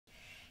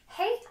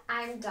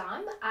I'm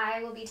Dom.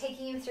 I will be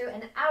taking you through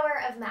an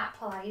hour of mat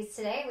Pilates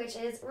today, which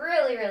is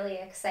really, really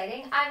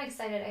exciting. I'm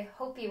excited. I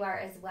hope you are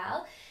as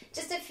well.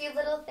 Just a few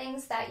little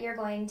things that you're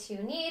going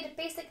to need,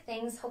 basic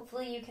things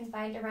hopefully you can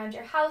find around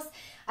your house.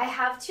 I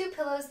have two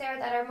pillows there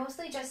that are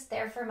mostly just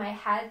there for my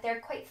head.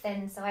 They're quite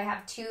thin, so I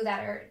have two that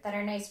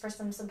are nice for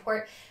some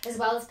support, as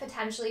well as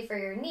potentially for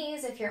your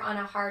knees if you're on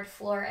a hard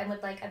floor and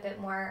would like a bit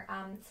more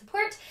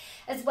support,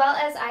 as well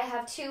as I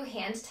have two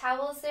hand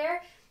towels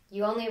there.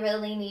 You only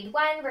really need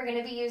one. We're going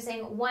to be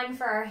using one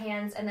for our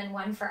hands and then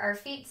one for our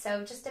feet,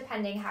 so just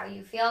depending how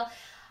you feel.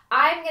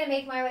 I'm going to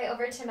make my way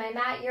over to my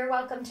mat. You're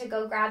welcome to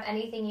go grab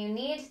anything you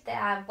need.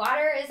 The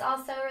water is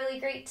also really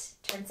great.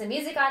 Turn some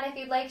music on if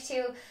you'd like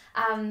to,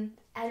 and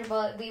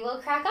we will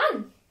crack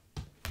on.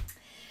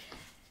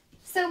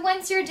 So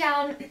once you're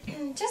down,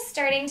 just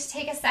starting to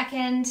take a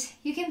second.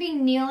 You can be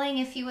kneeling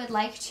if you would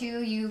like to.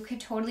 You could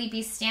totally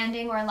be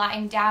standing or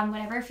lying down,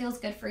 whatever feels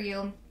good for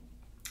you.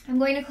 I'm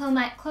going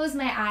to close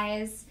my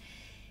eyes,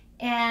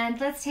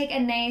 and let's take a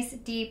nice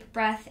deep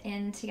breath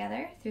in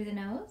together through the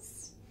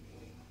nose.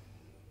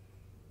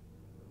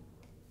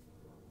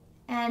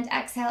 And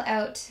exhale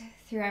out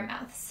through our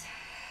mouths.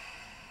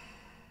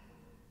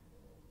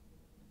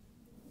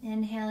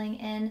 Inhaling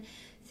in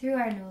through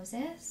our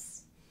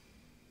noses.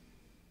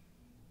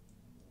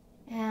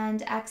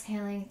 And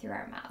exhaling through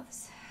our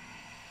mouths.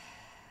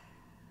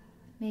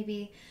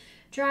 Maybe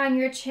drawing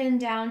your chin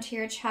down to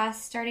your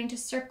chest, starting to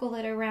circle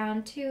it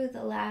around to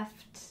the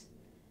left,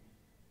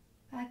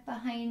 back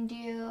behind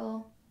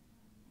you,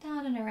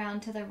 down and around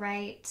to the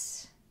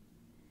right.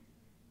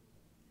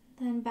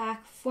 Then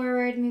back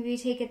forward, maybe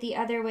take it the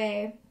other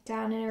way,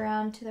 down and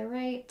around to the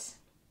right.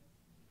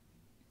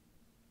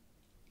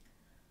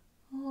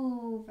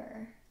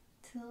 Over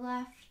to the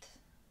left.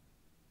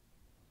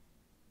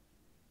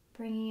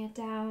 Bringing it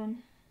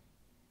down.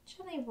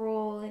 Gently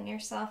rolling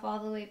yourself all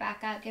the way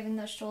back up, giving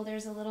those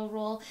shoulders a little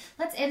roll.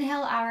 Let's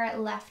inhale our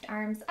left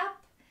arms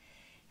up.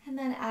 And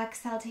then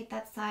exhale, take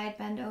that side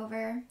bend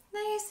over.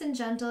 Nice and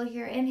gentle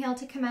here. Inhale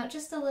to come out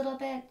just a little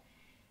bit.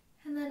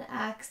 And then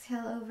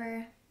exhale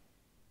over.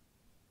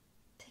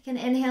 Take an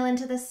inhale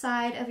into the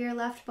side of your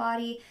left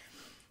body.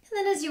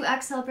 And then as you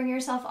exhale, bring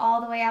yourself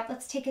all the way up.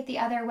 Let's take it the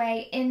other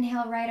way.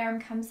 Inhale, right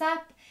arm comes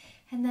up.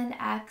 And then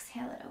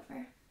exhale it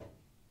over.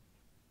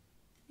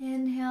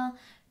 Inhale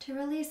to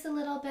release a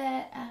little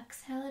bit,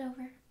 exhale it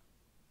over.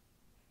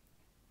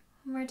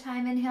 One more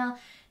time, inhale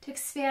to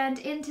expand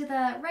into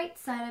the right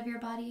side of your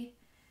body.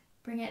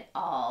 Bring it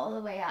all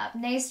the way up.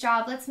 Nice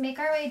job. Let's make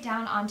our way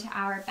down onto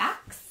our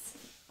backs.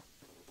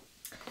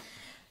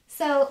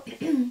 So,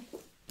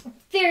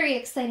 very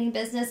exciting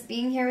business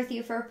being here with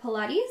you for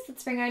Pilates.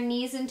 Let's bring our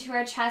knees into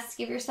our chest,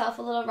 give yourself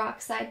a little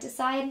rock side to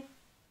side.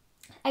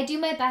 I do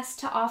my best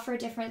to offer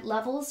different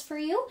levels for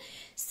you.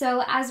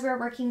 So as we're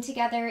working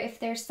together, if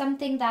there's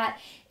something that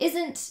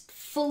isn't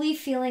fully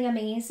feeling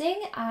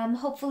amazing,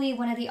 hopefully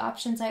one of the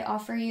options I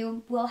offer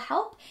you will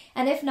help.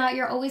 And if not,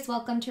 you're always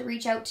welcome to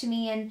reach out to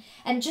me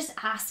and just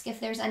ask if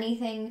there's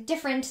anything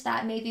different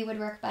that maybe would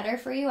work better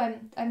for you.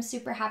 I'm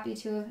super happy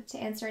to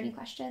answer any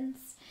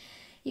questions.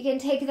 You can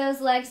take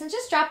those legs and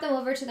just drop them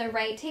over to the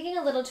right, taking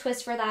a little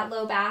twist for that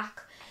low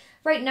back.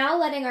 Right now,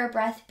 letting our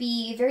breath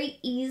be very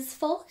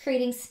easeful,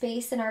 creating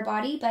space in our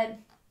body, but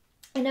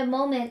in a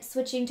moment,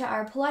 switching to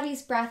our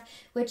Pilates breath,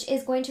 which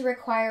is going to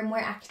require more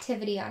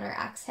activity on our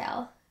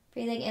exhale.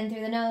 Breathing in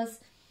through the nose,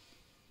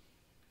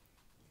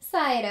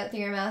 sigh it out through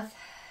your mouth.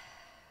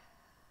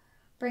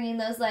 Bringing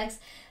those legs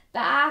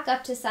back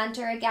up to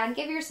center again.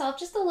 Give yourself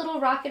just a little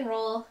rock and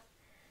roll.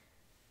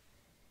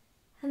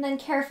 And then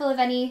careful of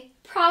any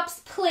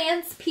props,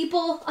 plants,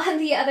 people on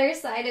the other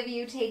side of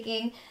you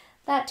taking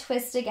that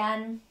twist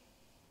again.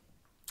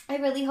 I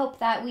really hope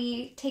that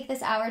we take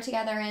this hour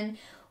together and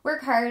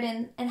work hard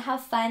and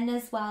have fun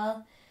as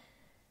well.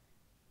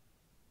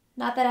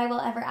 Not that I will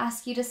ever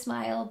ask you to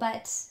smile,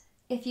 but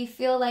if you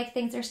feel like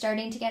things are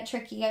starting to get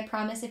tricky, I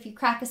promise if you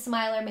crack a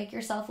smile or make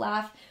yourself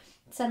laugh,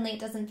 suddenly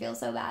it doesn't feel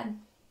so bad.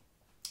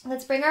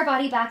 Let's bring our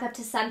body back up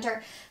to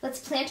center.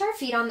 Let's plant our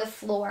feet on the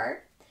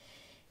floor.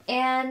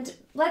 And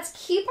let's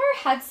keep our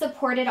head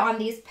supported on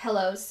these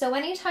pillows. So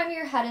anytime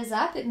your head is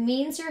up, it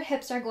means your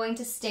hips are going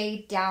to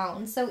stay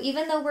down. So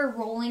even though we're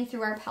rolling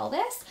through our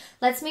pelvis,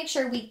 let's make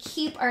sure we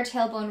keep our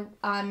tailbone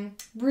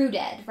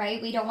rooted,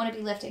 right? We don't want to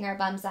be lifting our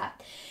bums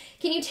up.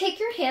 Can you take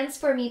your hands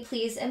for me,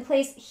 please, and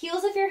place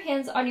heels of your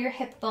hands on your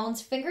hip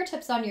bones,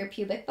 fingertips on your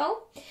pubic bone.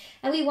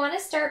 And we want to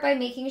start by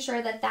making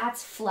sure that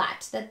that's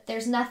flat, that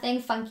there's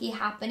nothing funky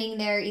happening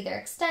there, either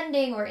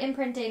extending or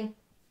imprinting.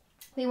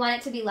 We want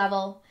it to be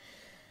level.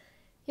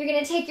 You're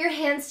going to take your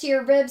hands to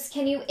your ribs.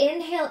 Can you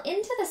inhale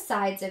into the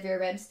sides of your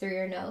ribs through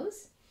your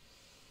nose?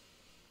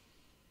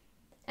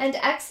 And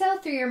exhale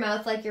through your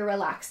mouth like you're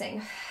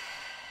relaxing.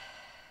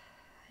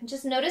 And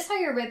just notice how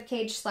your rib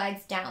cage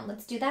slides down.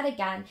 Let's do that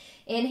again.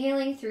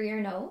 Inhaling through your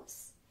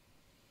nose.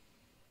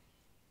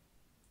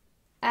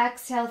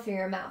 Exhale through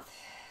your mouth.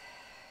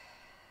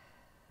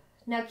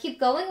 Now keep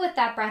going with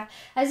that breath.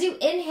 As you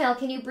inhale,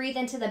 can you breathe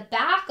into the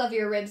back of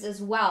your ribs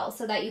as well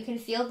so that you can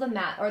feel the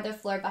mat or the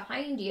floor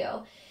behind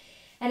you?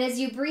 And as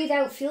you breathe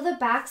out, feel the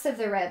backs of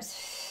the ribs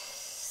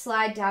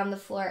slide down the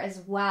floor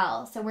as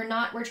well. So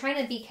we're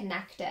trying to be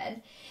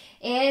connected.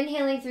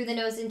 Inhaling through the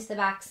nose into the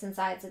backs and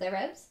sides of the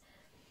ribs.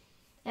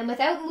 And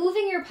without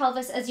moving your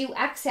pelvis, as you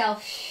exhale,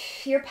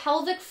 your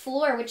pelvic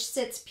floor, which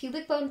sits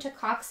pubic bone to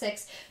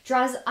coccyx,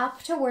 draws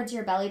up towards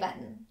your belly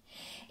button.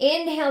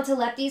 Inhale to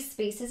let these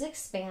spaces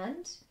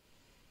expand.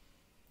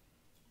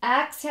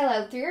 Exhale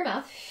out through your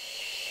mouth.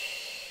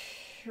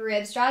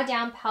 Ribs draw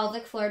down,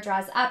 pelvic floor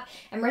draws up,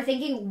 and we're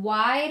thinking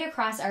wide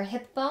across our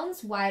hip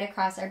bones, wide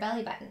across our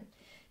belly button.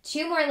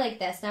 2 more like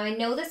this. Now I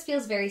know this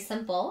feels very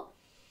simple,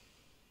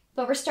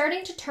 but we're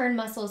starting to turn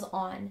muscles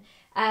on.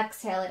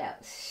 Exhale it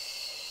out.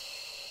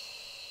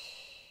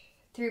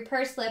 Through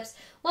pursed lips.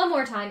 1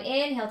 more time.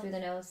 Inhale through the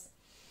nose.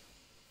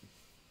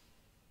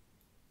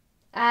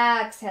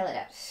 Exhale it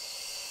out.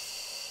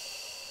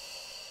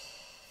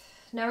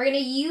 Now we're going to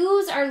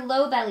use our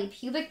low belly,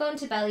 pubic bone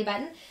to belly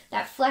button,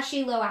 that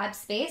fleshy low ab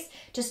space,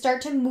 to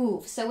start to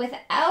move. So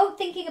without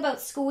thinking about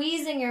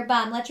squeezing your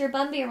bum, let your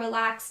bum be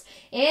relaxed.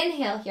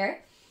 Inhale here.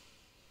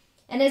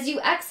 And as you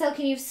exhale,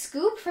 can you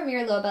scoop from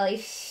your low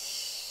belly,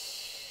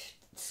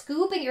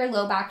 scooping your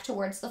low back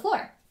towards the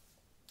floor.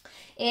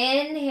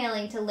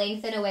 Inhaling to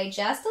lengthen away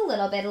just a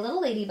little bit, a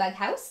little ladybug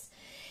house.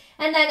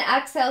 And then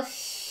exhale,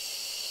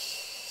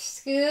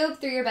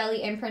 scoop through your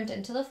belly, imprint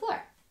into the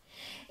floor.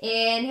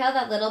 Inhale,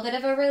 that little bit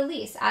of a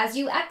release. As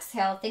you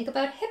exhale, think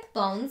about hip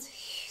bones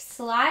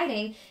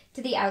sliding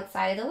to the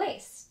outside of the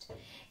waist.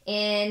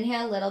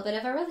 Inhale, little bit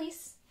of a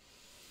release.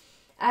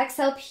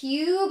 Exhale,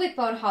 pubic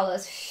bone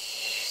hollows.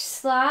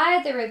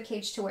 Slide the rib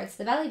cage towards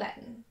the belly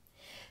button.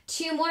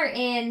 2 more,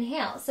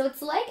 inhale. So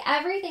it's like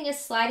everything is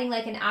sliding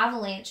like an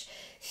avalanche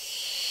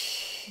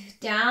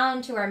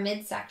down to our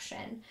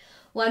midsection.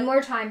 1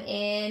 more time,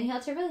 inhale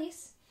to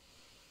release.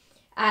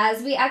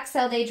 As we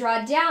exhale, they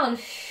draw down.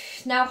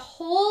 Now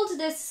hold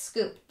this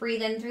scoop.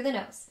 Breathe in through the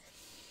nose.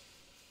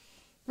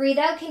 Breathe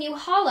out. Can you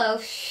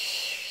hollow?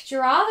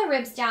 Draw the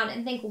ribs down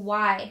and think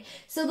wide.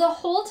 So the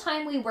whole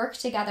time we work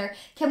together,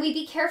 can we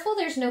be careful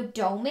there's no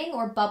doming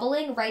or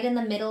bubbling right in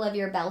the middle of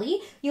your belly?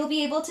 You'll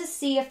be able to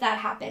see if that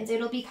happens.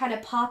 It'll be kind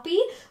of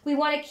poppy. We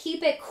want to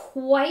keep it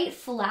quite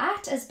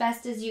flat as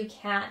best as you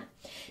can.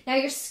 Now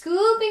you're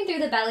scooping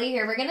through the belly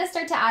here. We're going to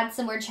start to add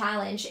some more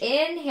challenge.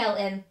 Inhale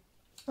in.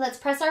 Let's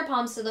press our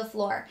palms to the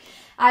floor.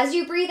 As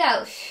you breathe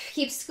out,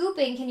 keep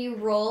scooping. Can you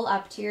roll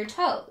up to your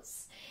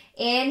toes?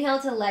 Inhale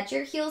to let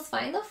your heels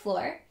find the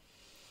floor.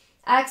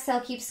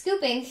 Exhale, keep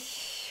scooping.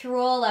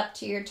 Roll up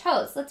to your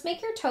toes. Let's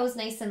make your toes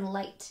nice and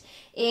light.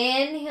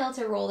 Inhale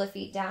to roll the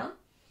feet down.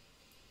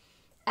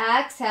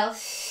 Exhale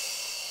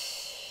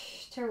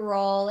to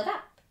roll it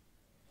up.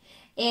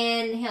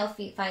 Inhale,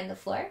 feet find the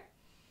floor.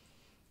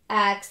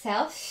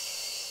 Exhale,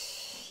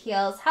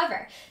 heels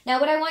hover. Now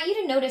what I want you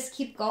to notice,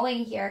 keep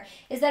going here,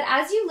 is that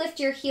as you lift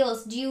your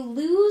heels, do you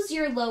lose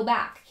your low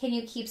back? Can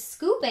you keep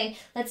scooping?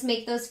 Let's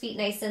make those feet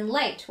nice and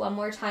light. 1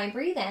 more time,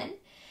 breathe in.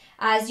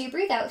 As you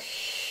breathe out,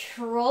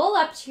 roll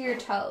up to your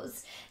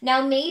toes.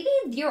 Now maybe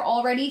you're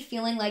already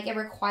feeling like it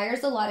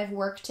requires a lot of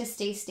work to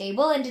stay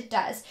stable, and it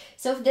does.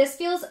 So if this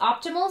feels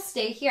optimal,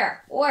 stay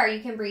here. Or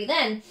you can breathe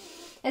in.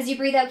 As you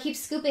breathe out, keep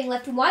scooping,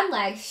 lift 1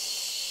 leg.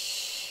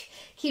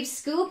 Keep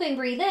scooping,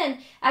 breathe in.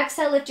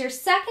 Exhale, lift your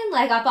 2nd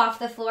leg up off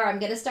the floor. I'm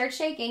going to start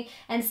shaking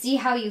and see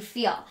how you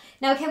feel.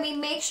 Now, can we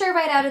make sure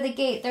right out of the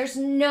gate, there's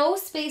no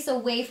space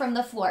away from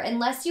the floor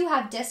unless you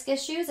have disc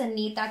issues and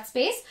need that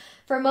space.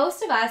 For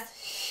most of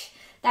us,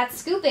 that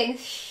scooping,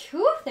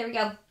 there we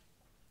go,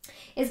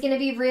 is going to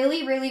be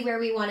really, really where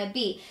we want to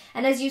be.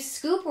 And as you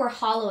scoop, we're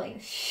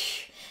hollowing.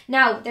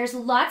 Now, there's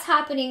lots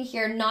happening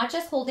here, not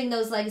just holding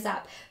those legs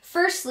up.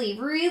 Firstly,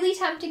 really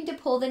tempting to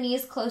pull the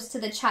knees close to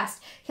the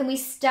chest. Can we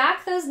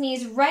stack those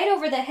knees right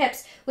over the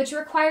hips, which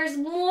requires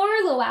more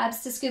low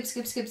abs to scoop,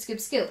 scoop, scoop, scoop,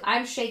 scoop.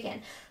 I'm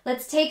shaking.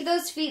 Let's take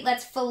those feet,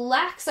 let's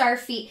flex our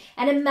feet,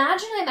 and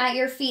imagine I'm at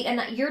your feet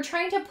and you're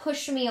trying to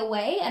push me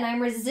away and I'm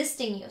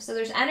resisting you. So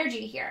there's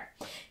energy here.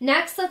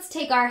 Next, let's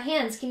take our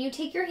hands. Can you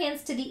take your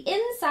hands to the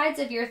insides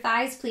of your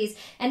thighs, please,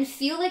 and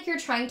feel like you're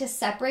trying to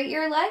separate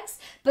your legs,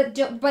 but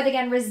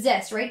again,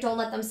 resist, right? Don't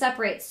let them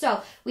separate.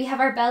 So we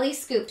have our belly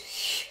scooped.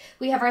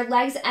 We have our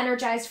legs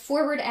energized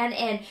forward and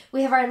in.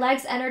 We have our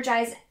legs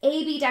energized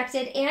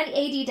abducted and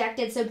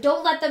adducted. So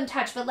don't let them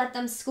touch, but let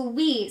them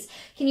squeeze.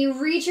 Can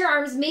you reach your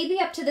arms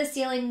maybe up to the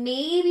ceiling,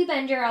 maybe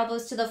bend your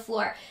elbows to the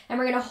floor. And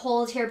we're going to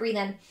hold here, breathe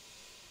in.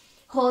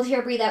 Hold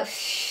here, breathe out.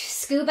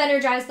 Scoop,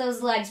 energize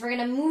those legs. We're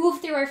going to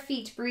move through our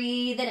feet,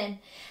 breathe it in.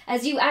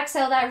 As you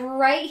exhale, that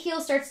right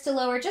heel starts to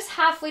lower just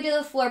halfway to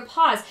the floor.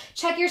 Pause.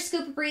 Check your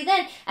scoop, breathe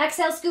in.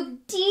 Exhale,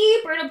 scoop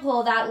deeper to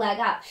pull that leg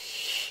up.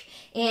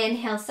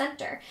 Inhale,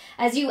 center.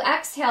 As you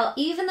exhale,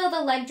 even though the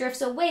leg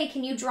drifts away,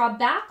 can you draw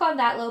back on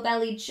that low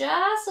belly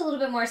just a little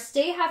bit more?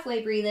 Stay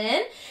halfway, breathe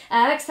in.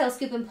 Exhale,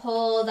 scoop and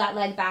pull that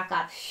leg back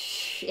up.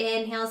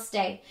 Inhale,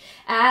 stay.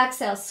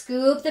 Exhale,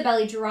 scoop the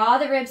belly, draw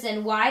the ribs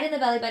in, widen the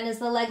belly button as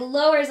the leg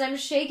lowers. I'm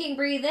shaking,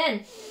 breathe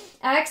in.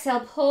 Exhale,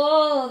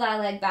 pull that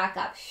leg back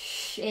up.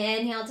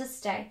 Inhale to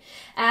stay.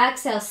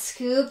 Exhale,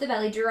 scoop the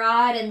belly,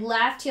 draw it in,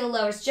 left heel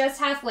lowers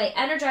just halfway.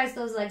 Energize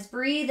those legs,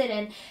 breathe it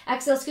in.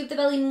 Exhale, scoop the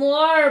belly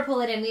more,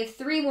 pull it in. We have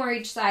 3 more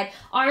each side.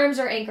 Arms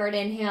are anchored,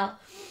 inhale.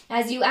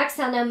 As you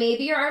exhale, now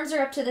maybe your arms are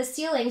up to the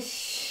ceiling.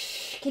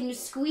 Can you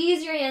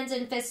squeeze your hands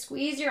in fists,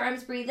 squeeze your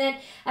arms, breathe in.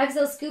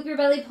 Exhale, scoop your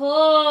belly,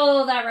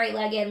 pull that right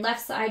leg in. Left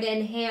side,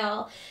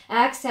 inhale.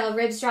 Exhale,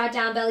 ribs draw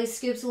down, belly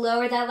scoops,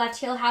 lower that left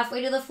heel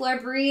halfway to the floor.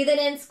 Breathe it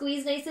in,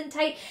 squeeze nice and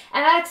tight.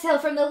 Exhale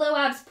from the low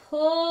abs,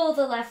 pull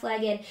the left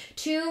leg in.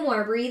 2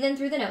 more, breathe in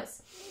through the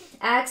nose.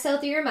 Exhale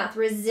through your mouth,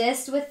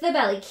 resist with the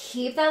belly.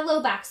 Keep that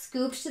low back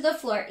scooped to the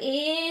floor.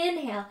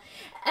 Inhale.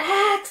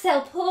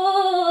 Exhale,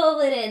 pull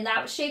it in.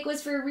 That shake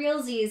was for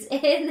realsies.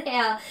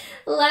 Inhale,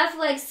 left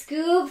leg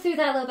scoop through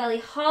that low belly.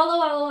 Hollow,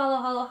 hollow,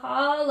 hollow, hollow,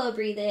 hollow.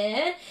 Breathe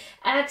in.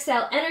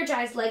 Exhale,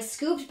 energized leg,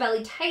 scooped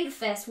belly, tight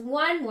fist.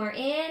 1 more,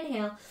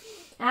 inhale.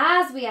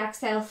 As we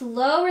exhale,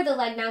 lower the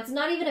leg. Now it's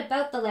not even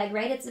about the leg,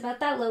 right? It's about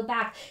that low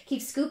back.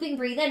 Keep scooping,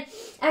 breathe in.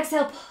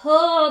 Exhale,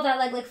 pull that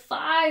leg like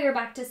fire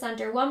back to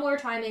center. 1 more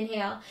time,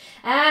 inhale.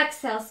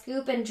 Exhale,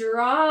 scoop and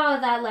draw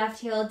that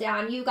left heel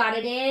down. You got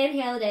it,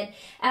 inhale it in.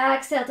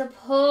 Exhale to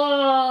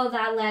pull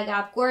that leg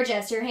up.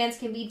 Gorgeous. Your hands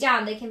can be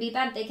down, they can be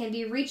bent, they can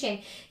be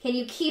reaching. Can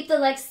you keep the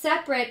legs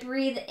separate?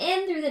 Breathe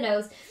in through the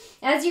nose.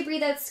 As you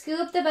breathe out,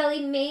 scoop the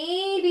belly,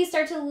 maybe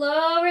start to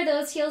lower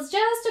those heels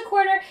just a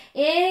quarter.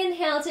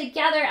 Inhale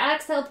together,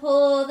 exhale,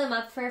 pull them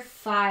up for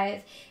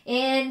 5.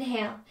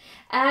 Inhale,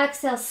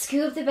 exhale,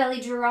 scoop the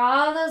belly,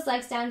 draw those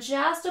legs down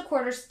just a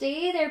quarter.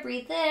 Stay there,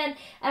 breathe in.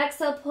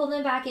 Exhale, pull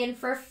them back in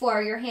for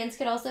 4. Your hands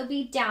could also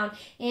be down.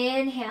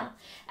 Inhale,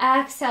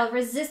 exhale,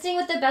 resisting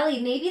with the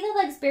belly. Maybe the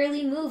legs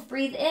barely move.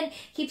 Breathe in,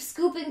 keep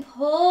scooping,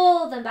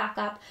 pull them back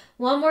up.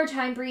 1 more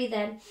time, breathe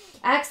in.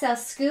 Exhale,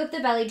 scoop the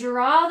belly,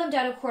 draw them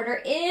down a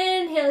quarter.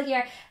 Inhale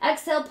here.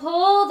 Exhale,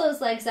 pull those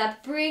legs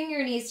up. Bring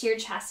your knees to your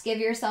chest. Give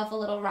yourself a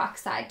little rock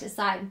side to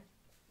side.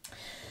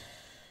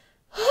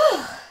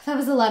 That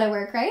was a lot of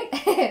work,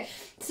 right?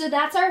 So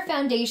that's our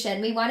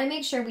foundation. We want to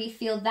make sure we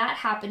feel that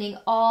happening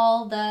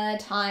all the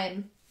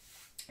time.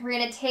 We're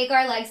going to take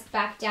our legs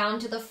back down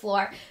to the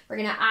floor. We're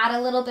going to add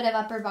a little bit of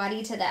upper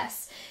body to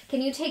this.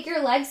 Can you take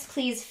your legs,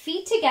 please?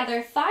 Feet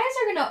together. Thighs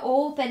are going to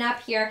open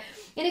up here.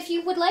 And if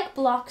you would like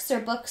blocks or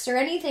books or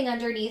anything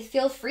underneath,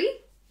 feel free.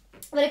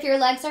 But if your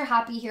legs are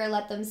happy here,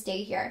 let them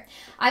stay here.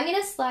 I'm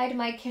going to slide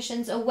my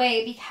cushions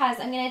away because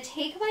I'm going to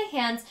take my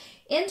hands,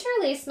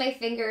 interlace my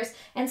fingers,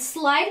 and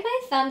slide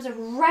my thumbs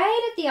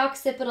right at the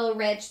occipital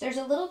ridge. There's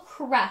a little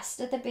crest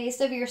at the base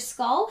of your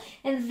skull,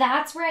 and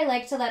that's where I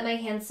like to let my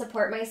hands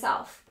support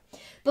myself.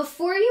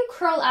 Before you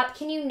curl up,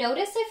 can you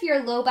notice if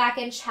your low back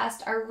and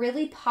chest are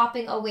really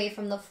popping away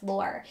from the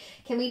floor?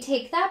 Can we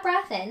take that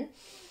breath in?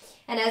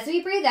 And as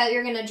we breathe out,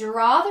 you're going to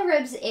draw the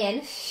ribs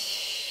in.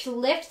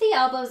 Lift the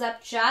elbows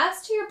up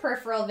just to your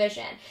peripheral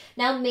vision.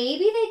 Now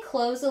maybe they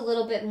close a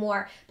little bit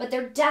more, but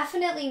they're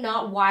definitely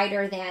not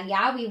wider than.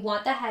 Yeah, we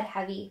want the head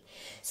heavy.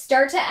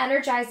 Start to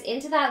energize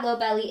into that low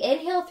belly.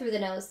 Inhale through the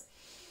nose.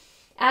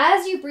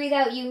 As you breathe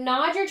out, you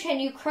nod your chin,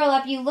 you curl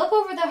up, you look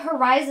over the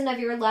horizon of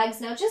your legs.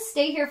 Now just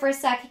stay here for a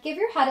sec. Give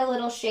your head a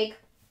little shake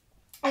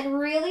and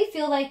really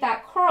feel like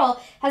that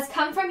curl has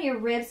come from your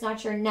ribs,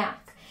 not your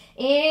neck.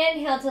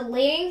 Inhale to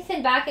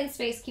lengthen back in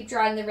space. Keep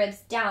drawing the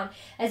ribs down.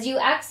 As you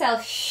exhale,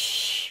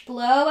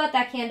 blow out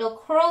that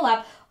candle, curl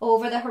up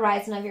over the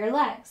horizon of your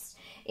legs.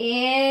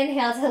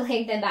 Inhale to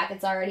lengthen back.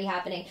 It's already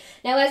happening.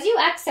 Now as you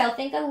exhale,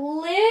 think a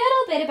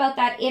little bit about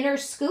that inner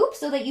scoop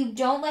so that you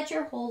don't let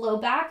your whole low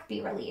back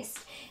be released.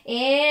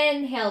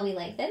 Inhale, we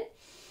lengthen.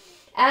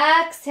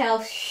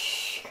 Exhale,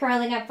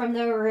 curling up from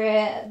the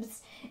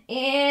ribs.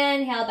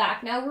 Inhale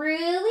back. Now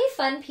really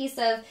fun piece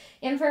of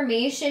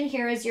information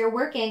here as you're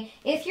working.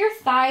 If your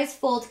thighs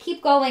fold,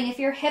 keep going. If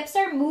your hips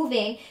are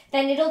moving,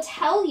 then it'll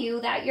tell you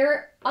that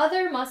your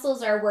other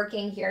muscles are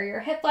working here. Your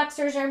hip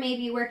flexors are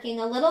maybe working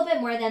a little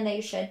bit more than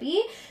they should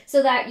be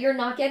so that you're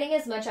not getting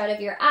as much out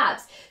of your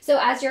abs. So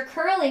as you're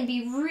curling,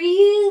 be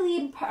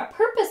really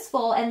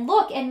purposeful and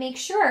look and make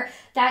sure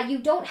that you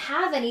don't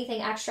have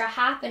anything extra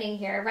happening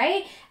here,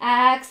 right?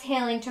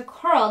 Exhaling to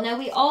curl. Now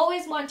we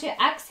always want to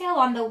exhale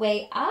on the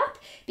way up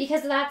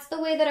because that's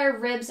the way that our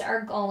ribs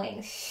are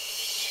going.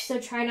 So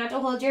try not to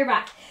hold your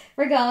breath.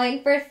 We're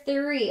going for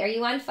 3. Are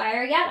you on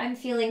fire yet? I'm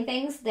feeling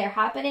things. They're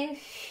happening.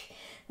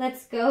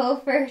 Let's go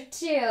for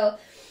 2.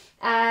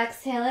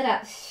 Exhale it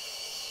up.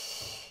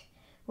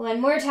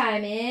 1 more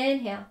time.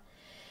 Inhale.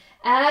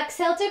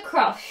 Exhale to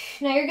curl.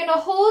 Now you're going to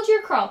hold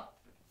your curl.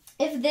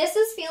 If this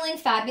is feeling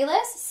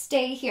fabulous,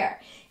 stay here.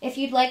 If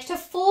you'd like to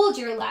fold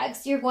your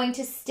legs, you're going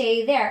to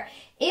stay there.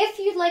 If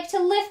you'd like to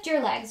lift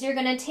your legs, you're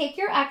going to take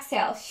your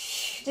exhale,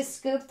 Just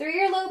scoop through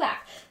your low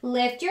back.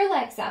 Lift your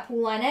legs up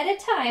one at a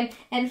time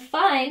and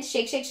find,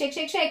 shake, shake, shake,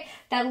 shake, shake,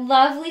 that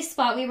lovely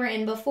spot we were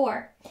in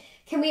before.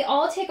 Can we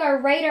all take our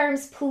right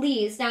arms,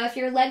 please? Now, if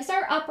your legs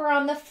are up or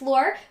on the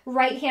floor,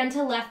 right hand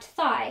to left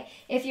thigh.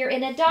 If you're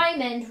in a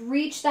diamond,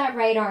 reach that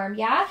right arm,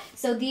 yeah?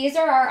 So these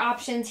are our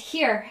options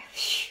here.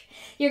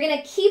 You're going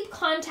to keep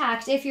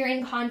contact if you're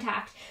in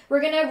contact.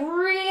 We're going to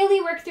really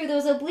work through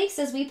those obliques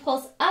as we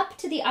pulse up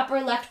to the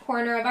upper left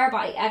corner of our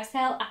body.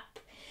 Exhale, up.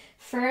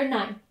 For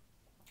 9.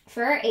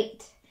 For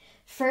 8.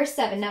 For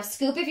 7. Now,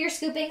 scoop if you're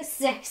scooping.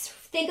 6.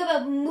 Think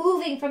about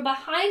moving from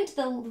behind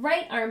the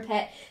right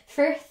armpit.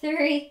 For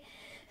 3.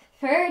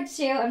 For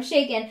 2, I'm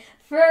shaking.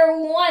 For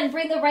 1,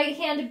 bring the right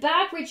hand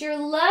back, reach your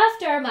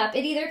left arm up.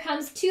 It either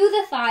comes to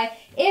the thigh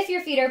if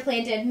your feet are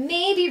planted,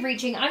 maybe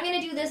reaching. I'm going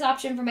to do this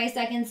option for my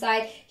second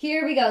side.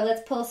 Here we go.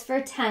 Let's pulse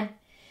for 10.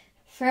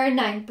 For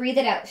 9, breathe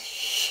it out.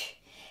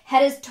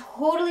 Head is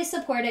totally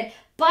supported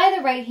by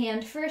the right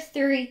hand. For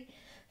 3.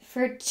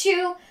 For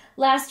 2.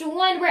 Last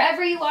 1,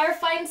 wherever you are,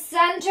 find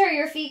center.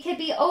 Your feet could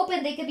be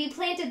open, they could be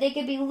planted, they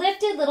could be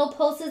lifted. Little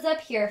pulses up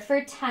here.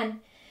 For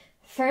 10.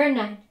 For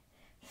 9.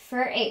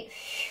 For 8,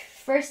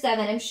 for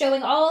 7. I'm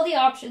showing all the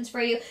options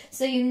for you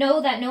so you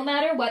know that no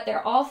matter what,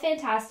 they're all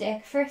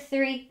fantastic. For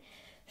 3,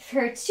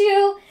 for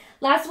 2.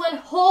 Last 1,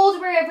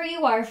 hold wherever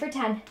you are. For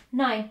 10,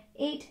 9,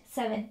 8,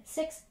 7,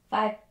 6,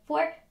 5,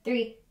 4,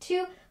 3,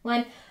 2,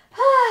 1.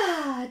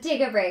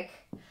 Take a break.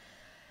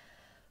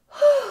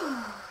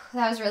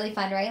 That was really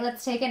fun, right?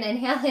 Let's take an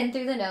inhale in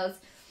through the nose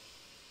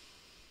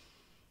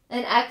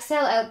and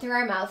exhale out through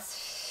our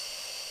mouths.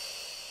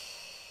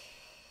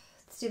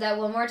 Do that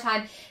one more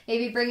time.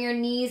 Maybe bring your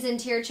knees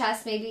into your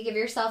chest. Maybe give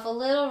yourself a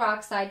little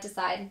rock side to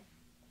side.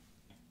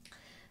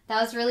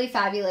 That was really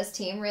fabulous,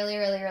 team. Really,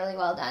 really, really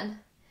well done.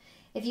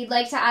 If you'd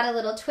like to add a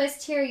little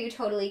twist here, you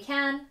totally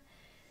can. And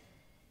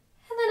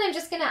then I'm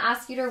just going to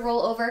ask you to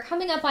roll over,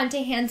 coming up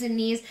onto hands and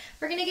knees.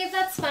 We're going to give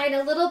that spine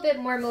a little bit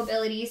more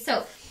mobility.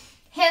 So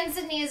hands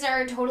and knees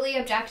are totally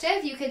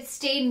objective. You could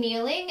stay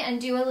kneeling and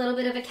do a little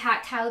bit of a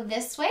cat-cow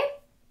this way.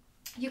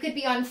 You could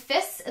be on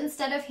fists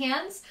instead of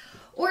hands.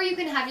 Or you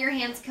can have your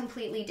hands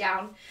completely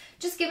down.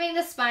 Just giving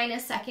the spine a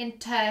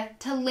second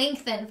to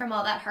lengthen from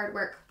all that hard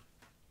work.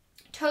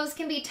 Toes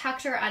can be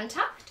tucked or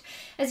untucked.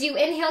 As you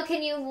inhale,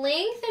 can you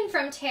lengthen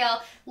from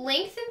tail,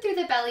 lengthen through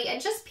the belly,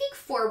 and just peek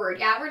forward.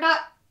 Yeah, we're not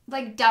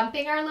like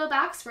dumping our low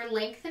backs, we're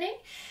lengthening.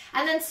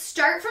 And then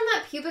start from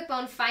that pubic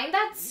bone. Find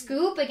that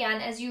scoop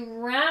again as you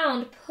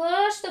round,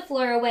 push the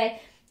floor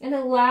away, and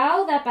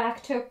allow that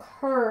back to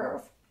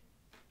curve.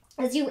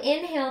 As you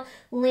inhale,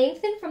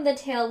 lengthen from the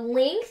tail,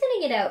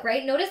 lengthening it out,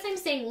 right? Notice I'm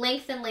saying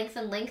lengthen,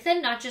 lengthen,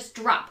 lengthen, not just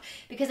drop,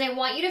 because I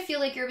want you to feel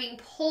like you're being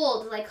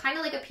pulled, like kind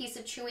of like a piece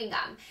of chewing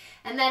gum.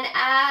 And then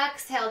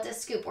exhale to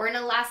scoop, or an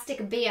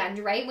elastic band,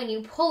 right? When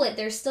you pull it,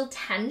 there's still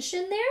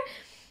tension there.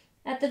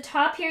 At the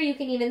top here, you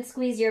can even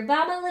squeeze your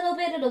bum a little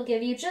bit. It'll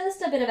give you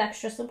just a bit of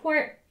extra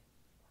support.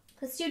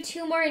 Let's do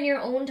 2 more in your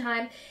own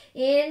time.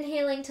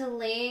 Inhaling to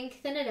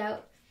lengthen it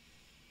out.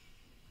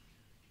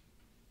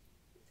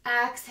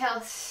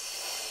 Exhale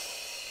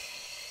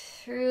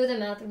through the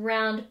mouth,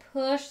 round,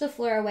 push the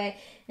floor away.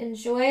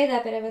 Enjoy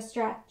that bit of a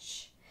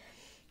stretch.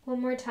 One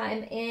more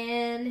time.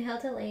 Inhale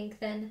to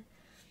lengthen.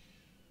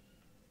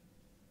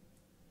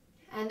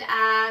 And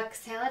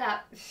exhale it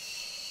up.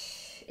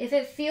 If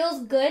it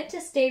feels good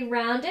to stay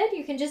rounded,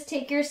 you can just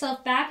take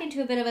yourself back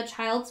into a bit of a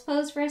child's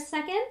pose for a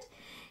second.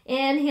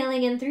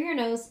 Inhaling in through your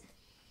nose.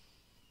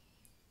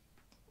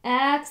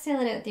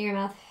 Exhale it out through your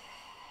mouth.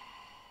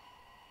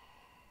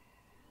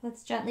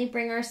 Let's gently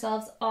bring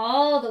ourselves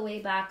all the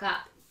way back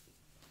up.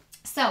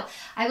 So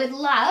I would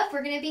love,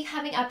 we're going to be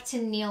coming up to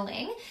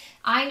kneeling.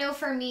 I know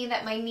for me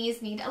that my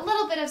knees need a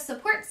little bit of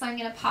support, so I'm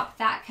going to pop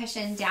that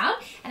cushion down,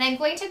 and I'm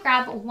going to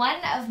grab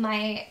one of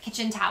my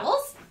kitchen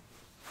towels.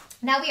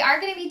 Now we are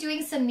going to be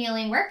doing some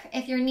kneeling work.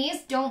 If your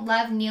knees don't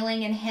love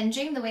kneeling and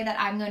hinging the way that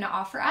I'm going to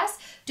offer us,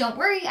 don't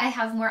worry, I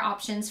have more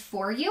options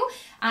for you.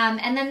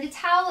 And then the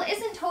towel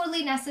isn't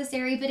totally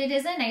necessary, but it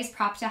is a nice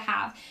prop to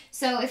have.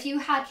 So if you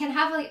can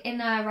have it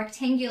in a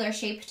rectangular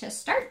shape to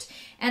start,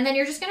 and then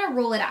you're just going to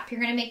roll it up.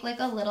 You're going to make like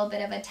a little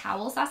bit of a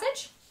towel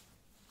sausage.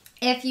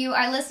 If you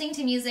are listening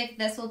to music,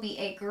 this will be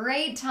a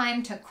great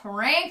time to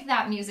crank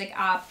that music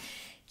up.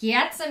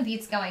 Get some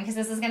beats going, because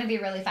this is going to be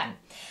really fun.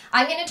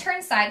 I'm going to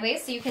turn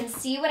sideways so you can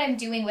see what I'm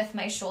doing with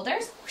my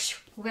shoulders.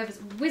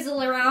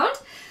 Whizzle around.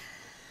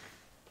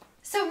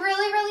 So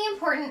really, really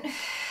important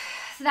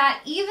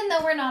that even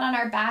though we're not on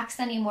our backs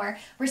anymore,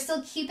 we're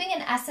still keeping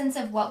an essence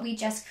of what we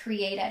just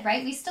created,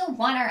 right? We still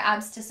want our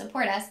abs to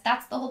support us.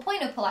 That's the whole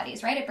point of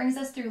Pilates, right? It brings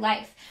us through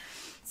life.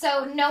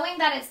 So knowing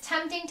that it's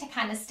tempting to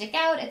kind of stick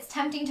out, it's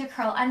tempting to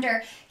curl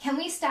under, can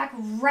we stack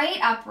right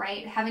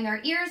upright, having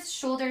our ears,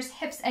 shoulders,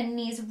 hips, and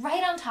knees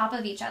right on top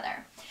of each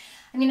other?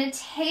 I'm going to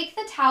take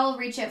the towel,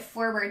 reach it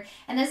forward,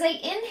 and as I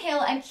inhale,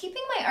 I'm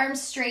keeping my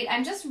arms straight.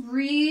 I'm just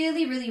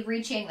really, really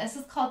reaching. This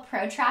is called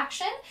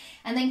protraction.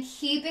 And then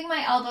keeping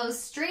my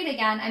elbows straight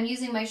again, I'm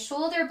using my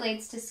shoulder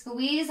blades to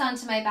squeeze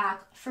onto my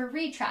back for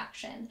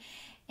retraction.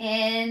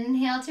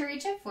 Inhale to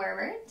reach it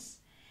forward.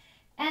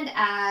 And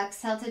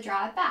exhale to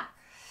draw it back.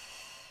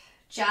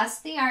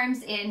 Just the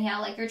arms,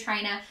 inhale like you're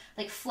trying to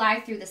like fly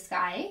through the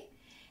sky.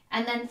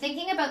 And then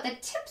thinking about the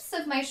tips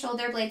of my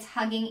shoulder blades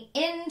hugging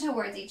in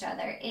towards each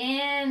other.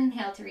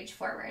 Inhale to reach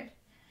forward.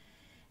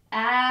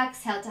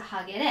 Exhale to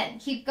hug it in.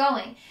 Keep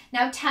going.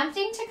 Now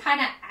tempting to kind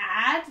of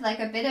add like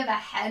a bit of a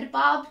head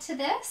bob to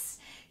this.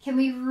 Can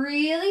we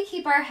really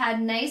keep our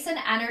head nice and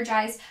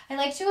energized? I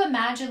like to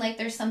imagine like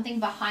there's something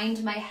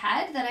behind my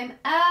head that I'm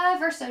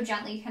ever so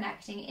gently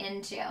connecting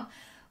into.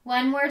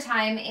 One more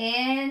time.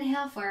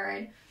 Inhale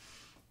forward.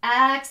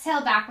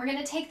 Exhale back. We're going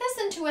to take this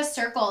into a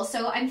circle.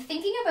 So I'm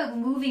thinking about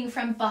moving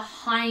from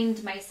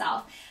behind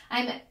myself.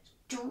 I'm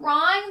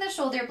drawing the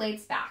shoulder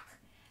blades back.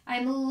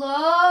 I'm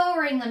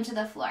lowering them to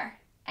the floor.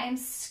 I'm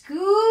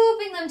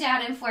scooping them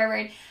down and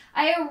forward.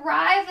 I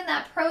arrive in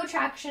that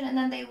protraction and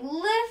then they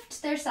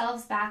lift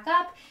themselves back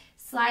up,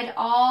 slide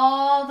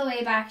all the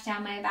way back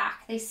down my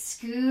back. They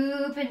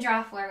scoop and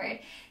draw forward.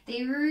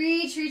 They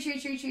reach.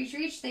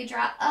 They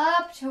draw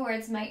up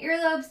towards my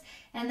earlobes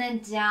and then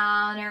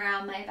down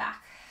around my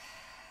back.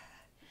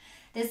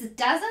 This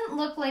doesn't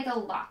look like a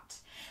lot,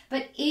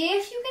 but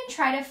if you can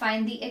try to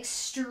find the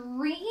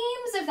extremes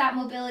of that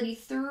mobility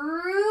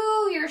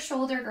through your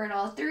shoulder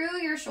girdle,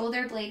 through your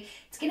shoulder blade,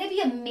 it's going to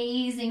be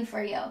amazing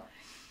for you.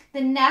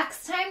 The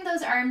next time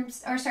those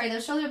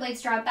shoulder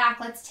blades draw back,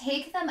 let's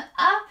take them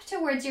up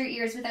towards your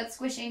ears without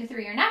squishing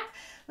through your neck.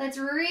 Let's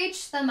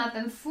reach them up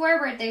and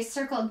forward. They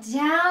circle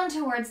down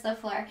towards the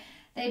floor.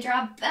 They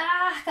draw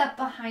back up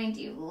behind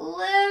you.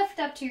 Lift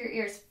up to your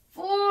ears,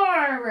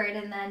 forward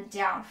and then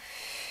down.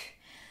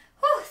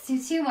 Whew,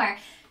 do two more.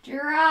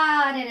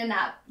 Draw it in and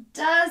up.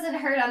 Doesn't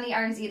hurt on the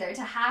arms either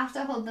to have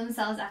to hold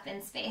themselves up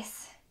in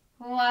space.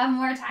 One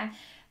more time.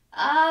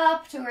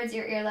 Up towards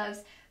your earlobes,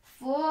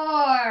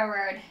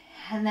 forward,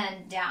 and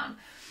then down.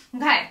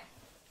 Okay.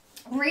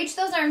 Reach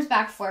those arms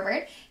back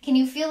forward. Can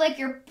you feel like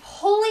you're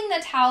pulling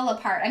the towel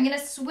apart? I'm going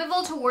to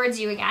swivel towards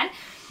you again.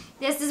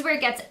 This is where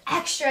it gets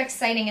extra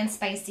exciting and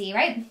spicy,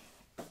 right?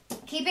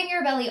 Keeping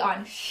your belly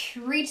on.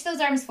 Reach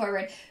those arms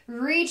forward.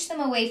 Reach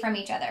them away from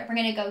each other. We're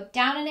going to go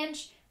down an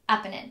inch,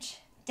 up an inch.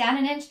 Down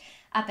an inch,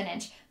 up an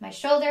inch. My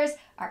shoulders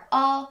are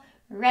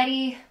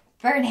already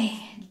burning.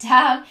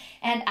 Down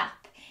and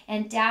up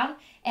and down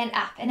and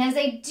up. And as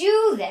I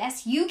do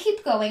this, you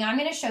keep going. I'm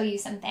going to show you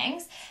some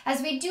things.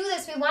 As we do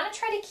this, we want to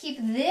try to keep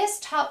this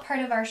top part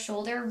of our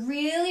shoulder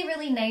really,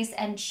 really nice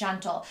and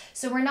gentle.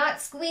 So we're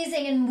not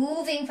squeezing and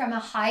moving from a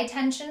high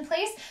tension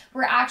place.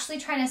 We're actually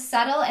trying to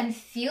settle and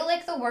feel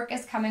like the work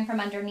is coming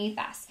from underneath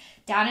us.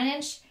 Down an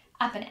inch,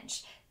 up an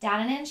inch. Down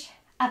an inch,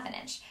 up an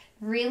inch.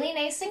 Really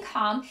nice and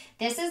calm.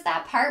 This is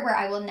that part where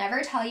I will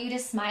never tell you to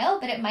smile,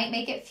 but it might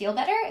make it feel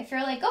better if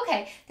you're like,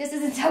 okay, this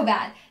isn't so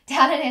bad.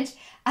 Down an inch,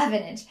 up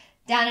an inch.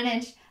 Down an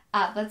inch,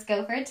 up. Let's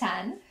go for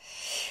 10.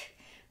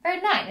 For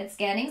 9, it's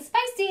getting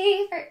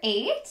spicy. For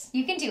 8,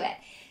 you can do it.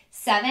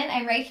 7,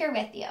 I'm right here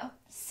with you.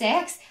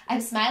 6, I'm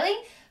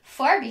smiling.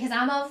 4, because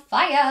I'm on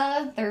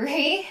fire.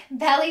 3,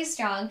 belly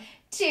strong.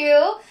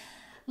 2,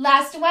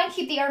 last one,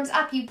 keep the arms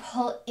up. You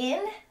pull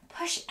in,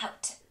 push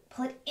out.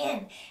 Pull it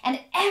in.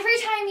 And every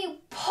time you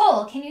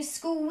pull, can you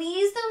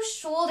squeeze those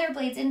shoulder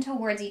blades in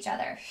towards each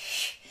other?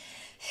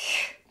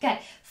 Good.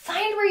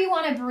 Find where you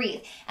want to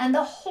breathe. And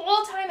the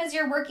whole time as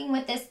you're working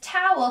with this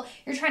towel,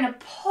 you're trying to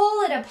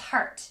pull it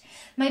apart.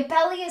 My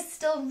belly is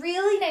still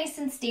really nice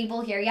and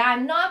stable here. Yeah,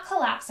 I'm not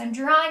collapsed. I'm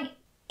drawing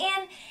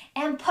in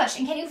and push.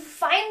 And can you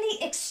find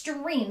the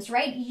extremes,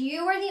 right?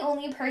 You are the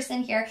only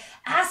person here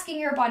asking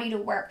your body to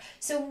work.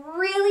 So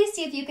really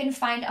see if you can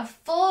find a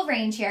full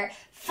range here.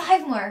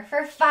 5 more.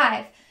 For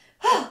 5.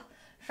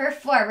 For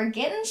 4, we're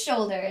getting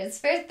shoulders.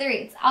 For 3,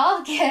 it's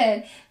all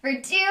good.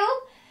 For 2,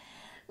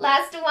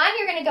 last one,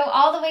 you're going to go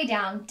all the way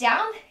down,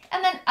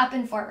 and then up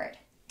and forward.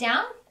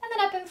 Down, and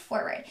then up and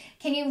forward.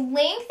 Can you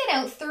lengthen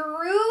out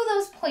through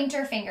those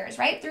pointer fingers,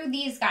 right? Through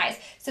these guys.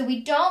 So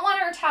we don't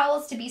want our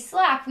towels to be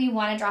slack. We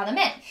want to draw them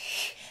in.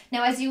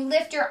 Now, as you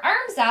lift your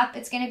arms up,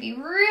 it's going to be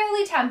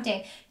really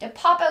tempting to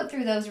pop out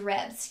through those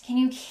ribs. Can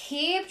you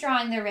keep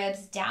drawing the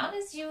ribs down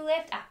as you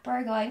lift up?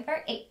 We're going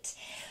for 8.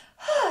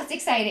 It's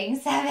exciting.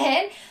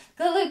 7,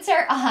 glutes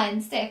are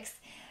on. 6,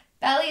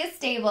 belly is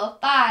stable.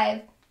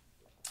 5,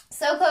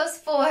 so close.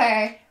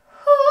 4,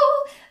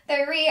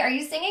 3, are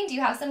you singing? Do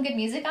you have some good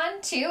music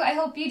on? 2, I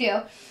hope you do.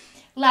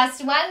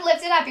 Last one,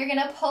 lift it up. You're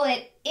going to pull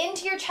it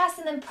into your chest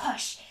and then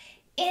push.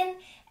 In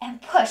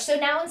and push. So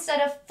now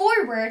instead of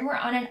forward, we're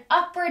on an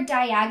upward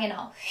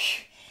diagonal.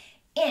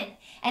 In.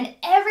 And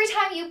every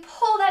time you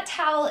pull that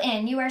towel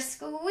in, you are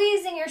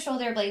squeezing your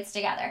shoulder blades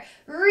together,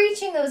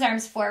 reaching those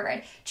arms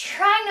forward,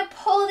 trying to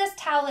pull this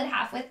towel in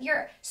half with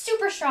your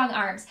super strong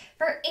arms.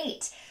 For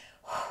 8.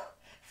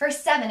 For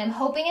 7, I'm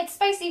hoping it's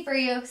spicy for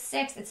you.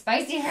 6, it's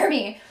spicy for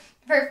me.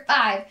 For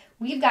 5,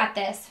 we've got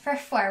this. For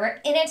 4,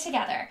 we're in it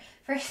together.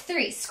 For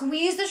 3,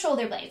 squeeze the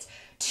shoulder blades.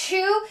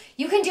 2,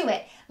 you can do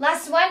it.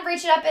 Last one,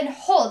 reach it up and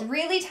hold.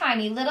 Really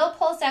tiny. Little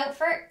pulse out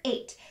for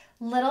 8.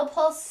 Little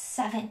pulse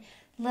 7.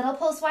 Little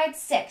pulse wide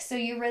 6. So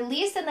you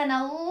release and then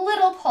a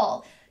little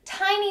pull.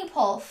 Tiny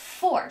pull,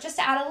 4, just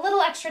to add a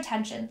little extra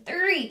tension.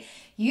 3,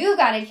 you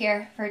got it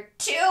here for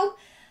 2.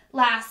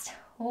 Last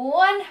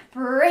 1,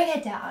 bring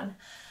it down.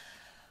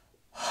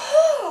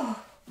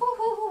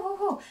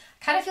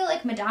 Kind of feel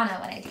like Madonna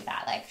when I do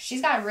that. Like,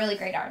 she's got really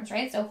great arms,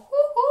 right? So,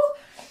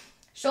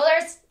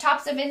 shoulders,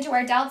 tops of into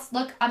our delts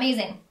look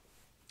amazing.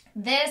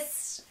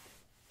 This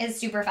is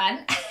super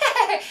fun.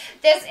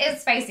 This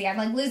is spicy. I'm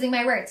like losing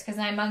my words because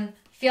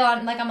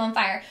feeling like I'm on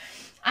fire.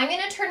 I'm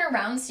going to turn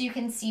around so you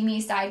can see me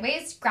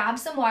sideways. Grab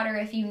some water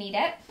if you need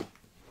it.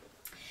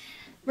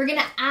 We're going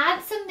to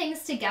add some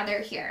things together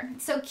here.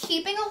 So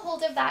keeping a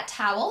hold of that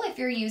towel, if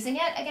you're using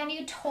it, again,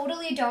 you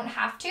totally don't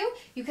have to.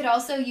 You could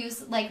also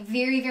use like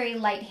very, very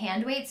light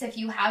hand weights if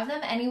you have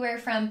them, anywhere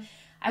from,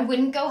 I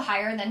wouldn't go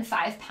higher than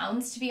 5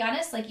 pounds, to be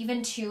honest. Like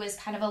even 2 is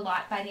kind of a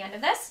lot by the end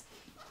of this.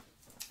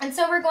 And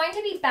so we're going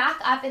to be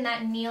back up in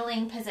that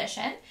kneeling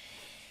position.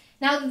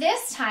 Now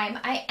this time,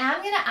 I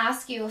am going to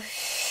ask you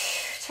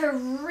to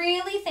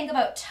really think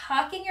about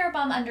tucking your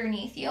bum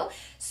underneath you,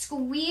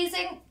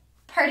 squeezing,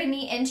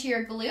 into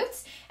your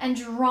glutes and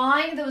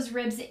drawing those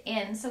ribs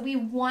in. So we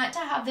want to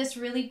have this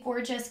really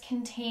gorgeous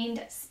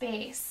contained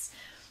space.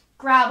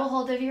 Grab a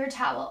hold of your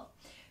towel,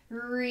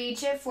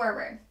 reach it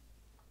forward.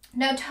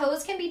 Now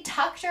toes can be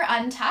tucked or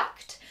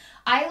untucked.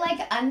 I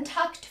like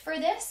untucked for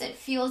this. It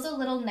feels a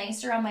little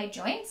nicer on my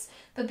joints,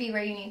 but be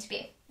where you need to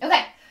be.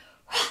 Okay,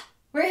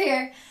 we're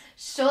here.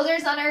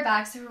 Shoulders on our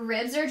backs,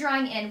 ribs are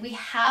drawing in. We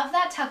have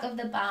that tuck of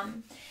the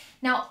bum.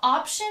 Now,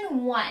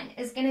 option 1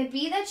 is going to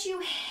be that you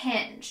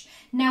hinge.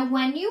 Now,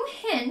 when you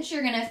hinge,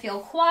 you're going to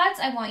feel quads.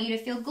 I want you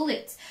to feel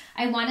glutes.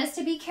 I want us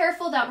to be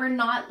careful that we're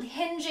not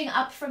hinging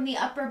up from the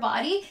upper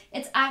body.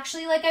 It's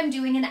actually like I'm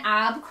doing an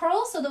ab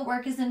curl, so the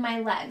work is in my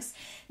legs.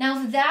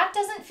 Now, if that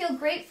doesn't feel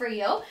great for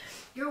you,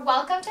 you're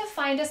welcome to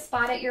find a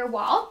spot at your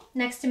wall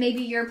next to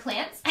maybe your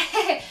plants,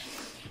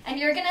 and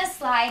you're going to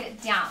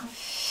slide down,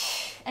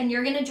 and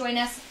you're going to join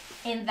us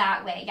in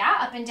that way, yeah,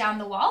 up and down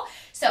the wall.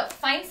 So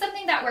find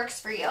something that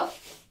works for you.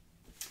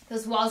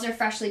 Those walls are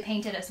freshly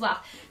painted as well.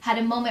 Had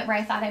a moment where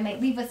I thought I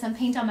might leave with some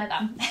paint on my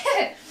bum.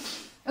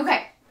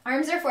 Okay,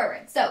 arms are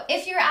forward. So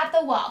if you're at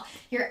the wall,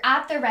 you're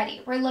at the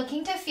ready. We're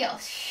looking to feel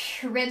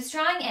ribs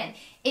drawing in.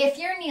 If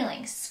you're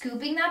kneeling,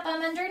 scooping that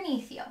bum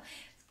underneath you.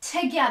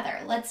 Together,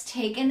 let's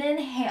take an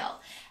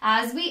inhale.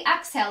 As we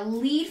exhale,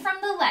 lead from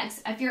the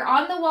legs. If you're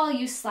on the wall,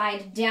 you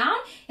slide down.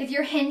 If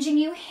you're hinging,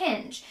 you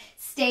hinge.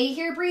 Stay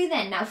here, breathe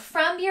in. Now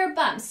from your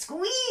bum,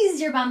 squeeze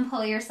your bum,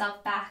 pull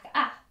yourself back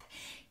up.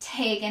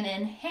 Take an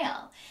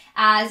inhale.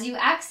 As you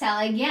exhale,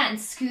 again,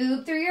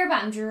 scoop through your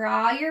bum,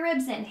 draw your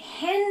ribs in,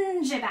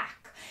 hinge it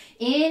back.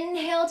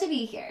 Inhale to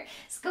be here.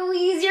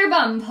 Squeeze your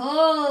bum,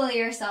 pull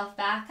yourself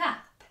back up.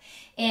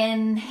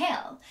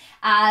 Inhale.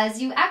 As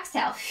you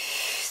exhale,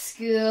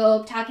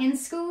 scoop, tuck and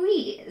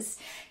squeeze.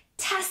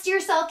 Test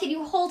yourself. Can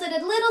you hold it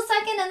a little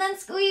second and then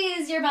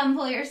squeeze your bum,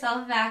 pull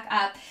yourself back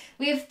up.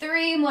 We have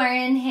 3 more.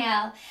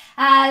 Inhale.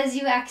 As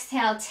you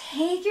exhale,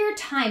 take your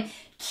time.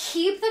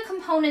 Keep the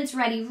components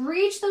ready.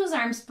 Reach those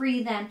arms.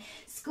 Breathe in.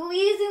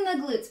 Squeezing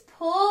the glutes.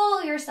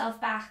 Pull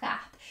yourself back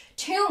up.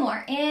 2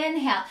 more.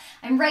 Inhale.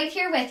 I'm right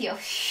here with you.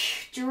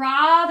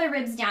 Draw the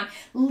ribs down.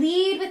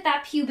 Lead with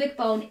that pubic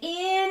bone.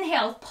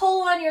 Inhale.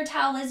 Pull on your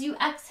towel as you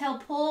exhale.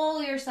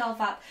 Pull yourself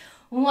up.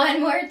 1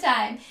 more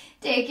time.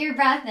 Take your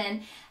breath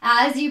in.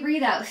 As you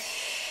breathe out,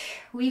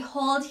 we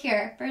hold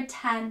here for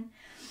 10,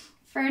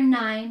 for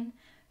 9,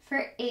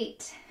 for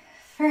 8,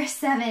 for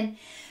 7,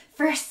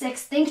 for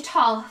 6. Think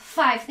tall.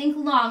 5. Think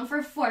long.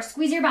 For 4.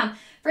 Squeeze your bum.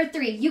 For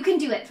 3. You can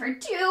do it. For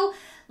 2.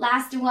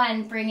 Last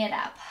 1. Bring it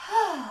up.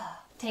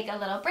 Take a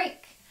little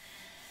break.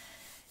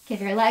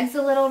 Give your legs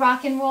a little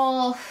rock and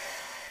roll.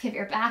 Give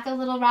your back a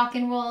little rock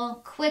and roll.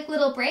 Quick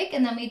little break,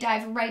 and then we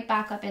dive right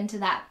back up into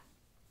that.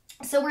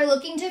 So we're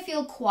looking to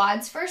feel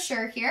quads for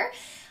sure here.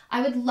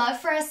 I would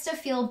love for us to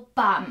feel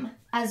bum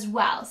as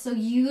well. So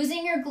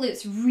using your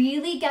glutes,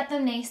 really get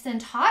them nice and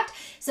taut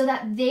so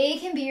that they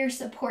can be your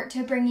support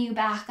to bring you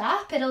back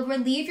up. It'll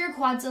relieve your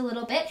quads a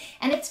little bit,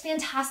 and it's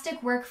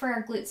fantastic work for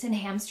our glutes and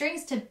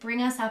hamstrings to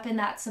bring us up in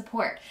that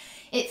support.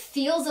 It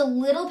feels a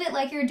little bit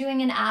like you're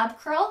doing an ab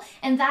curl,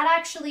 and that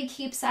actually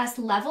keeps us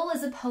level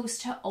as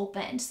opposed to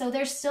open. So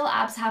there's still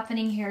abs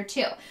happening here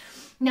too.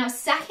 Now,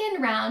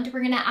 second round, we're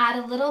going to add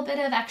a little bit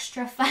of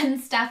extra fun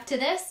stuff to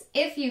this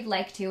if you'd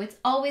like to. It's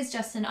always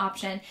just an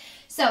option.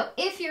 So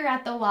if you're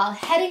at the wall,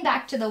 heading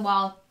back to the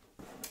wall,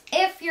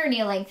 if you're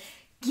kneeling,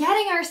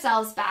 getting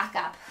ourselves back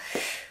up.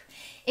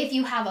 If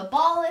you have a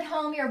ball at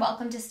home, you're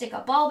welcome to stick a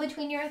ball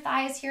between your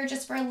thighs here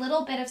just for a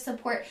little bit of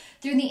support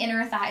through the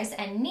inner thighs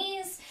and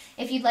knees.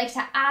 If you'd like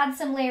to add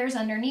some layers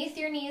underneath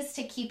your knees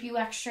to keep you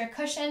extra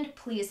cushioned,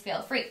 please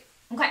feel free.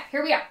 Okay,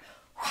 here we are.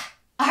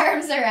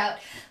 Arms are out.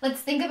 Let's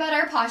think about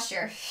our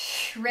posture.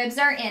 Ribs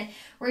are in.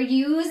 We're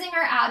using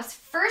our abs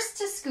first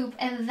to scoop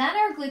and then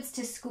our glutes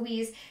to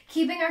squeeze,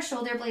 keeping our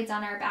shoulder blades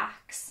on our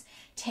backs.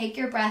 Take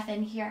your breath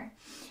in here.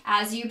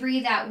 As you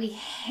breathe out, we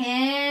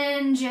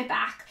hinge it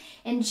back.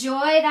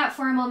 Enjoy that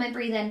for a moment.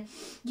 Breathe in.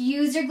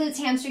 Use your glutes,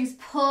 hamstrings.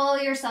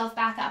 Pull yourself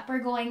back up. We're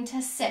going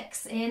to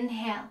 6.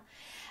 Inhale.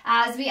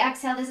 As we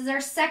exhale, this is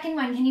our second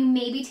one. Can you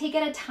maybe take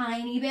it a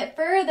tiny bit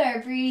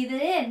further? Breathe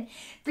it in.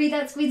 Breathe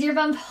out, squeeze your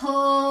bum,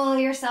 pull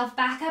yourself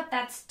back up.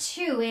 That's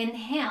 2.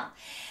 Inhale.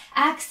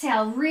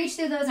 Exhale, reach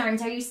through those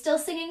arms. Are you still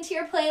singing to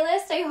your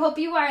playlist? I hope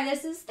you are.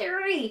 This is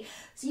 3.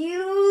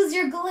 Use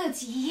your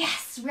glutes.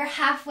 Yes, we're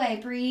halfway.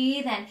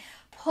 Breathe in.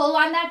 Pull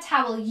on that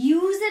towel.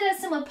 Use it as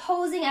some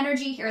opposing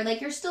energy here,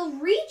 like you're still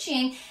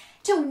reaching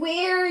to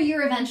where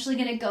you're eventually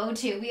going to go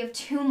to. We have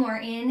 2 more.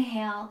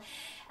 Inhale.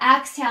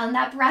 Exhale, and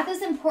that breath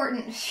is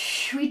important.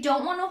 We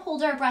don't want to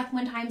hold our breath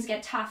when times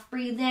get tough.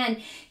 Breathe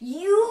in.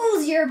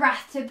 Use your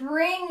breath to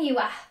bring you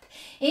up.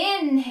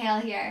 Inhale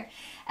here.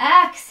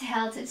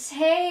 Exhale to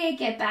take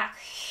it back.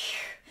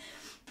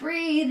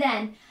 Breathe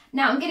in.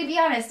 Now, I'm going to be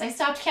honest, I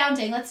stopped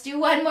counting. Let's do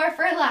 1 more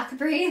for luck.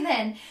 Breathe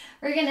in.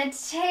 We're going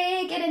to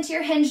take it into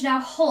your hinge.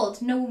 Now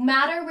hold, no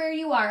matter where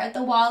you are, at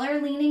the wall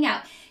or leaning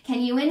out.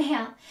 Can you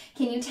inhale?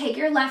 Can you take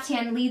your left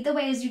hand, lead the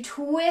way as you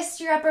twist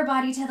your upper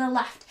body to the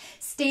left?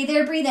 Stay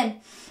there, breathe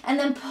in. And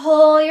then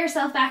pull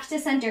yourself back to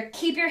center.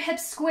 Keep your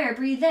hips square,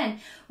 breathe in.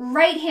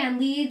 Right hand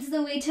leads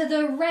the way to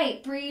the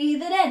right.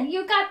 Breathe it in.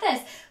 You got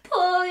this.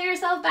 Pull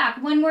yourself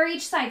back. 1 more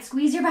each side.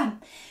 Squeeze your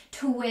bum.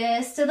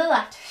 Twist to the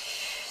left.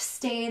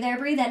 Stay there,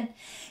 breathe in.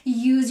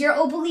 Use your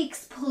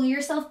obliques. Pull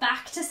yourself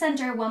back to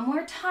center. 1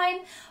 more time.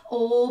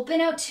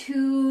 Open out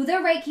to the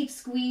right. Keep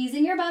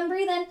squeezing your bum.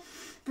 Breathe in.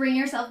 Bring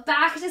yourself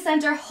back to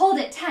center. Hold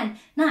it. 10,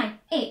 9,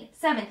 8,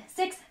 7,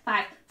 6,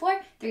 5,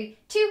 4, 3,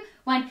 2,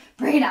 1.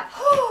 Bring it up.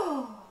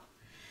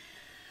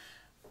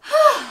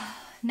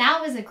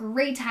 Now is a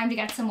great time to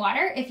get some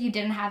water if you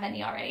didn't have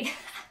any already.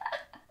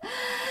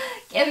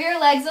 Give your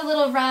legs a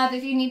little rub.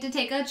 If you need to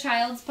take a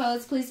child's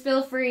pose, please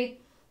feel free.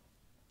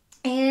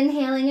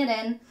 Inhaling it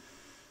in.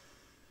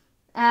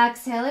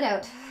 Exhale it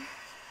out.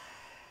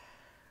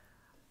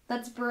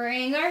 Let's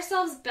bring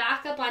ourselves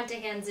back up onto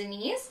hands and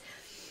knees.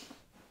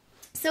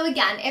 So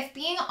again, if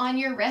being on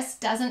your wrist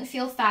doesn't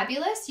feel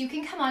fabulous, you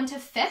can come onto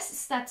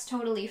fists. That's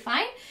totally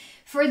fine.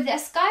 For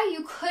this guy,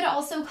 you could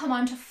also come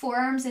onto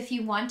forearms if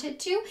you wanted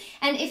to.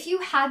 And if you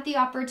had the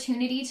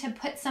opportunity to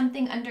put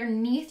something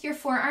underneath your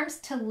forearms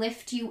to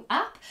lift you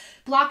up,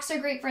 blocks are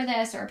great for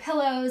this, or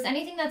pillows,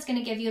 anything that's going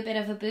to give you a bit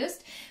of a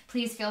boost,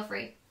 please feel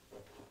free.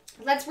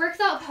 Let's work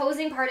the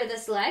opposing part of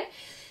this leg.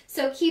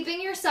 So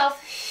keeping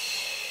yourself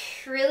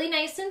really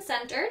nice and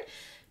centered.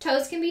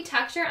 Toes can be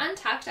tucked or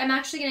untucked. I'm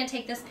actually going to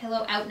take this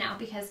pillow out now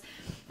because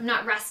I'm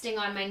not resting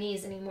on my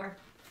knees anymore.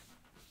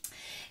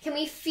 Can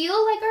we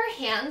feel like our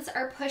hands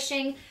are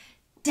pushing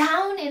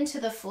down into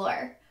the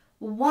floor,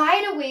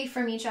 wide away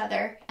from each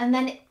other, and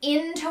then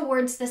in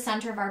towards the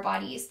center of our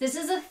bodies? This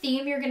is a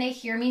theme you're going to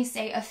hear me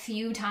say a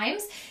few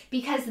times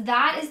because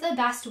that is the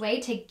best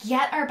way to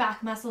get our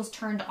back muscles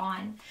turned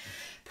on.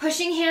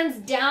 Pushing hands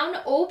down,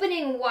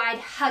 opening wide,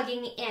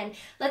 hugging in.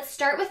 Let's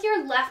start with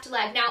your left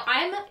leg. Now,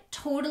 I'm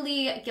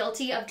totally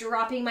guilty of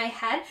dropping my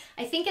head.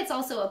 I think it's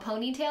also a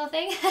ponytail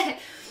thing.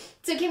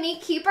 So can we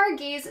keep our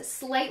gaze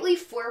slightly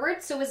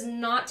forward so as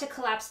not to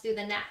collapse through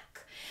the neck?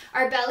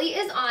 Our belly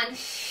is on,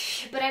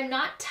 but I'm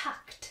not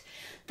tucked.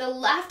 The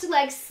left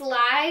leg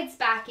slides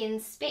back in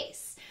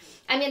space.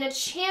 I'm going to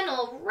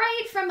channel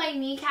right from my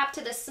kneecap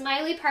to the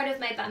smiley part of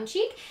my bum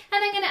cheek,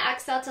 and I'm going to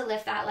exhale to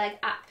lift that leg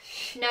up.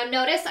 Now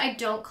notice I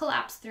don't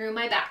collapse through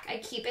my back. I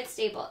keep it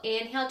stable.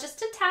 Inhale just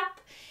to tap,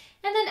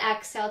 and then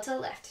exhale to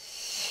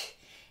lift.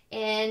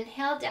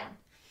 Inhale down,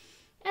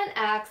 and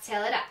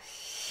exhale it up.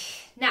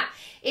 Now,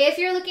 if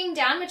you're looking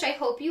down, which I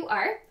hope you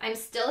are, I'm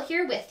still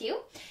here with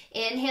you.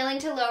 Inhaling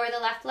to lower the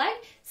left leg,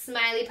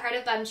 smiley part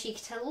of bum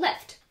cheek to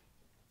lift.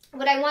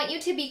 What I want you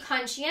to be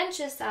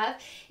conscientious of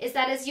is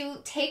that as you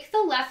take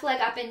the left leg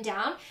up and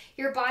down,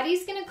 your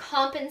body's going to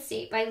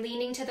compensate by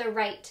leaning to the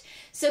right.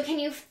 So can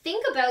you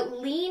think about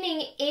leaning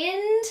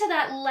into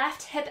that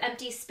left hip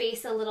empty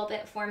space a little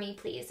bit for me,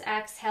 please?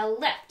 Exhale,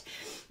 lift.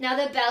 Now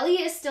the belly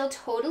is still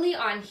totally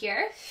on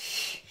here,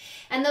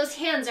 and those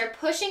hands are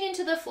pushing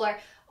into the floor,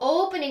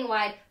 opening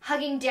wide,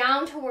 hugging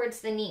down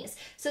towards the knees.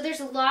 So there's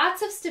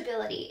lots of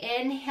stability.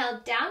 Inhale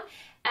down,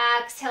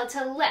 exhale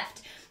to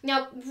lift.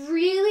 Now,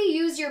 really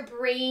use your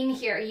brain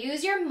here.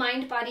 Use your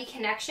mind-body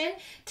connection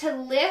to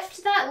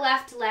lift that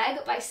left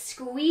leg by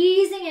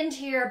squeezing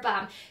into your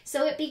bum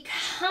so it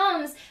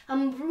becomes a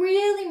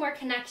really more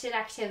connected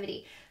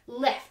activity.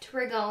 Lift.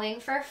 We're going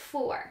for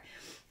 4.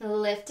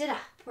 Lift it up.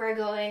 We're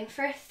going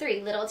for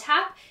 3. Little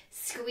tap.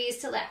 Squeeze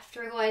to lift.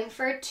 We're going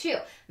for 2.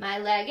 My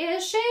leg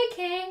is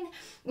shaking.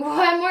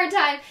 1 more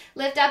time.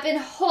 Lift up and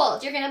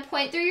hold. You're going to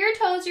point through your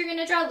toes. You're going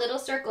to draw little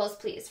circles,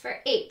 please, for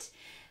 8.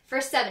 For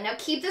 7. Now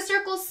keep the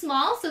circles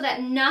small so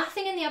that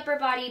nothing in the upper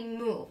body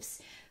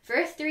moves.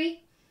 For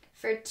 3,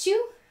 for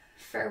 2,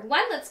 for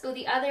 1. Let's go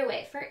the other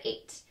way. For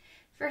 8,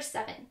 for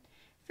 7,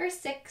 for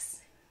 6,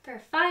 for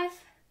 5,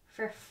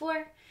 for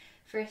 4,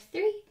 for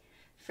 3,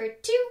 for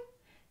 2,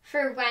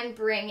 for 1.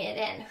 Bring it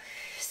in.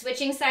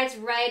 Switching sides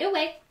right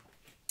away.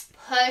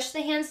 Push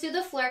the hands through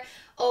the floor.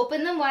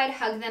 Open them wide,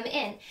 hug them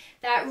in.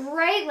 That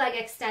right leg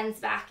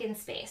extends back in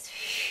space.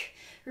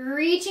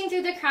 reaching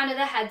through the crown of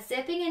the head,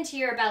 zipping into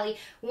your belly.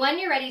 When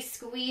you're ready,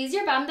 squeeze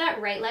your bum,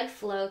 that right leg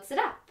floats it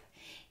up.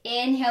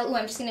 Inhale,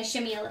 I'm just gonna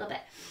shimmy a little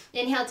bit.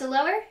 Inhale to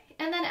lower,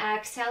 and then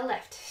exhale,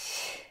 lift.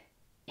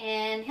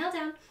 Inhale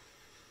down,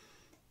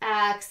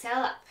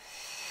 exhale up,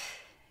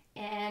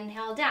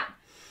 inhale down.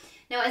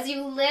 Now, as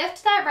you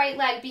lift that right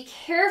leg, be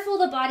careful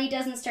the body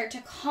doesn't start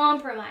to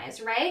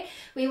compromise, right?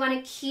 We want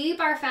to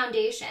keep our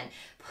foundation,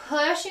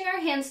 pushing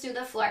our hands through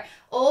the floor,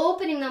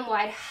 opening them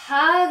wide,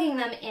 hugging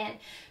them in,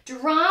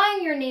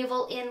 drawing your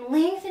navel in,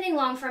 lengthening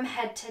long from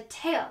head to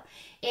tail.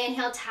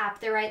 Inhale, tap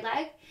the right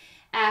leg.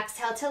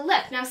 Exhale to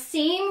lift. Now,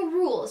 same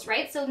rules,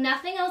 right? So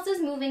nothing else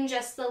is moving,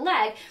 just the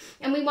leg.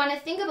 And we want to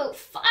think about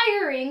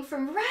firing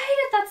from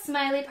right at that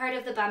smiley part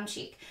of the bum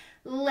cheek.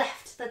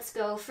 Lift. Let's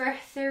go for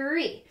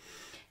 3.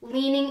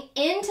 Leaning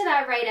into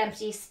that right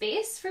empty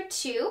space for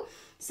 2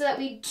 so that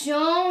we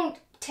don't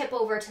tip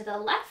over to the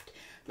left.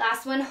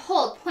 Last one,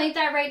 hold. Point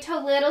that right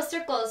toe, little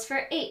circles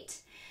for 8,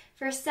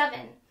 for 7,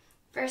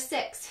 for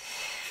 6,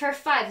 for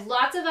 5.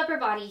 Lots of upper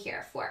body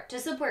here. 4 to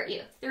support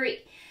you. 3,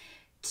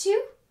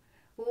 2,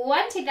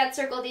 1. Take that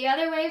circle the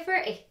other way for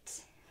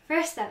 8,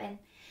 for 7,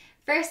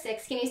 for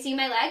 6. Can you see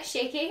my legs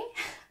shaking?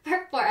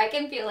 For 4, I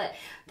can feel it.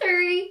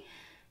 3,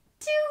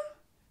 2,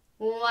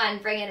 1,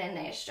 bring it in,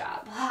 nice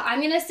job. I'm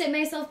going to sit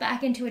myself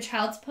back into a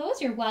child's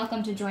pose. You're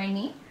welcome to join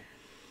me.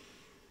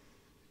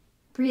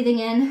 Breathing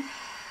in,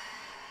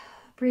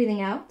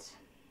 breathing out.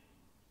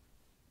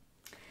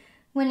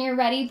 When you're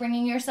ready,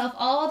 bringing yourself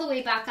all the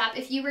way back up.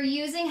 If you were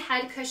using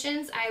head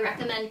cushions, I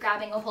recommend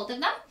grabbing a hold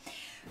of them.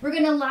 We're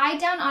going to lie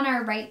down on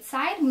our right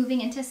side, moving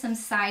into some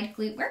side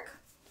glute work.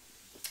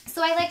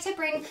 So I like to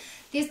bring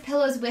these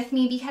pillows with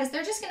me because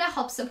they're just going to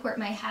help support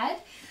my head.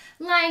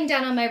 Lying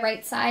down on my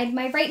right side,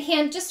 my right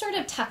hand just sort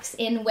of tucks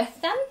in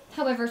with them,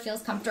 however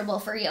feels comfortable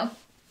for you.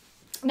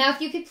 Now, if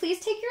you could please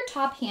take your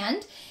top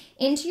hand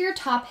into your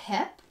top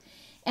hip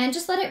and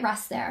just let it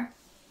rest there.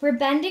 We're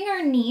bending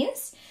our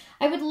knees.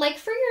 I would like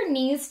for your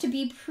knees to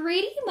be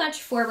pretty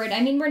much forward. I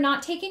mean, we're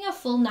not taking a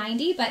full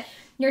 90, but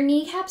your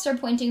kneecaps are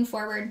pointing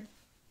forward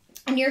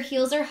and your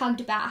heels are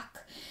hugged back.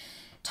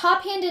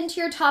 Top hand into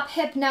your top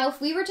hip. Now, if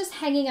we were just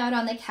hanging out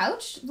on the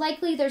couch,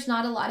 likely there's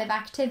not a lot of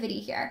activity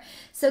here.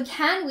 So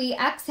can we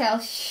exhale,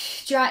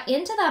 draw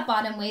into that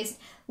bottom waist,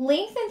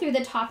 lengthen through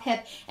the top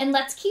hip, and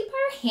let's keep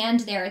our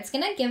hand there. It's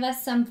going to give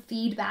us some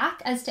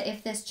feedback as to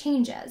if this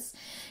changes.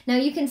 Now,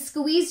 you can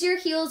squeeze your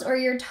heels or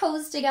your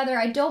toes together,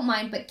 I don't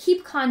mind, but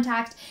keep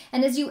contact.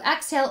 And as you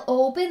exhale,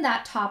 open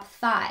that top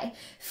thigh.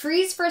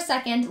 Freeze for a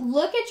second,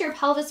 look at your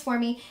pelvis for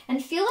me,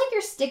 and feel like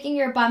you're sticking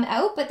your bum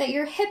out, but that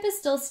your hip is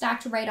still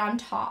stacked right on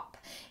top.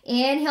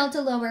 Inhale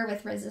to lower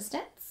with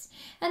resistance,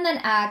 and then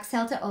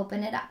exhale to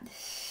open it up.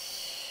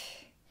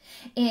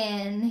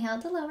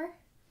 Inhale to lower.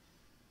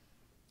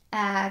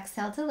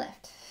 Exhale to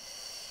lift.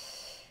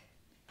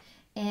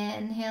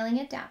 Inhaling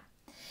it down.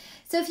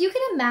 So if you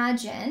can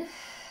imagine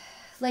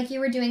like you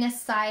were doing a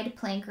side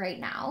plank right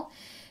now,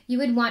 you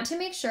would want to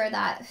make sure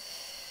that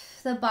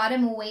the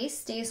bottom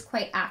waist stays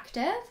quite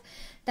active,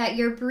 that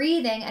you're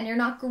breathing and you're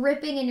not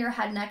gripping in your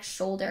head, neck,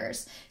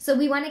 shoulders. So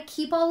we want to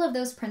keep all of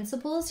those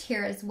principles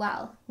here as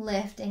well,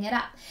 lifting it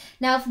up.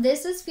 Now, if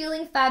this is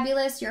feeling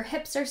fabulous, your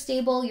hips are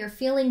stable, you're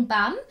feeling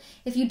bum.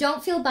 If you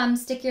don't feel bum,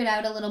 stick it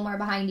out a little more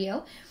behind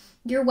you.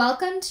 You're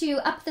welcome to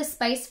up the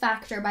spice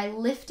factor by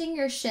lifting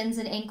your shins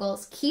and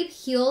ankles. Keep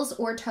heels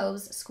or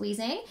toes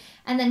squeezing,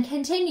 and then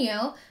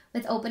continue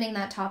with opening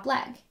that top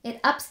leg.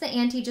 It ups the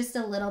ante just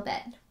a little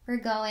bit. We're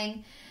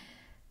going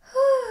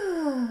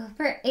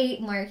for 8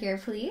 more here,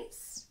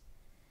 please.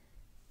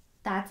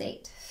 That's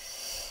 8.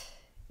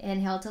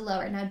 Inhale to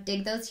lower. Now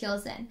dig those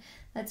heels in.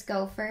 Let's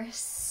go for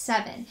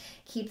 7.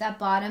 Keep that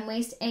bottom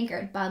waist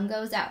anchored. Bum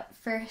goes out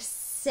for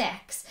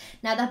 6.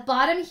 Now the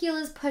bottom heel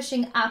is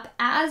pushing up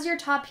as your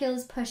top heel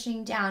is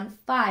pushing down.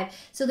 5.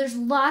 So there's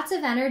lots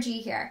of energy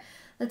here.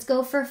 Let's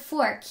go for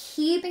 4.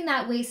 Keeping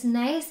that waist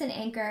nice and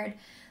anchored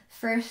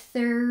for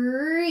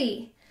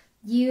 3.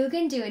 You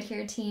can do it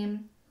here,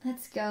 team.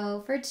 Let's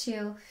go for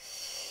 2.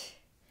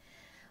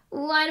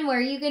 1 more.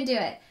 You can do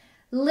it.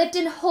 Lift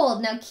and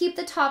hold. Now keep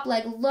the top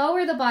leg,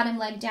 lower the bottom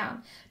leg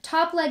down.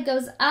 Top leg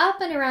goes up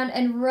and around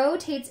and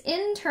rotates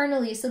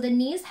internally so the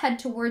knees head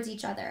towards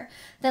each other.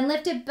 Then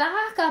lift it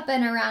back up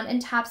and around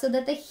and tap so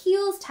that the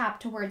heels tap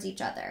towards each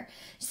other.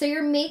 So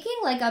you're making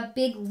like a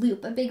big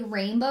loop, a big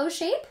rainbow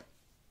shape.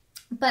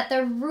 But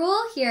the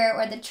rule here,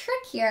 or the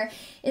trick here,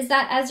 is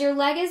that as your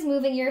leg is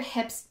moving, your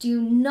hips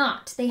do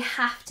not. They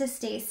have to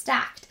stay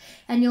stacked.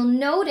 And you'll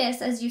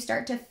notice as you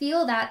start to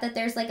feel that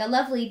there's like a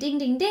lovely ding,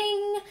 ding,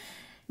 ding.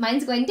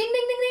 Mine's going ding,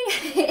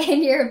 ding, ding, ding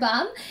in your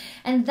bum.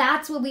 And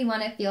that's what we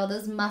want to feel,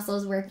 those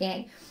muscles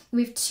working.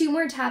 We have 2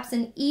 more taps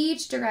in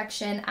each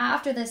direction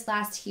after this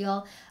last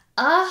heel.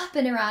 Up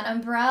and around,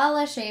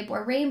 umbrella shape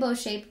or rainbow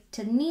shape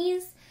to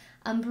knees.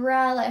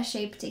 Umbrella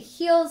shape to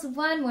heels.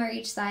 1 more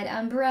each side.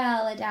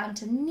 Umbrella down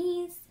to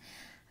knees.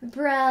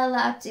 Umbrella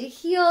up to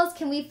heels.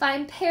 Can we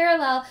find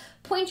parallel?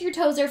 Point your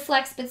toes or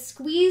flex, but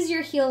squeeze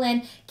your heel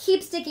in.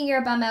 Keep sticking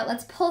your bum out.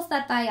 Let's pulse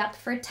that thigh up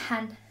for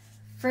 10,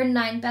 For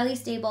 9, belly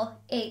stable.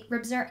 8,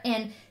 ribs are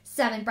in.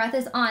 7, breath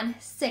is on.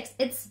 6,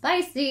 it's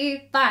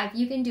spicy. 5,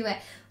 you can do it.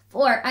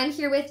 4, I'm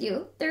here with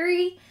you.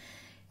 3,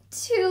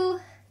 2,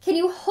 can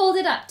you hold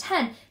it up?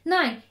 10,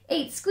 9,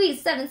 8,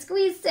 squeeze. 7,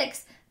 squeeze.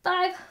 6,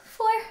 5,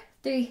 4,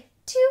 3,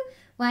 2,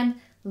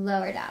 1,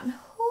 lower down.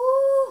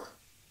 Woo.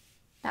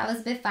 That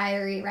was a bit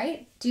fiery,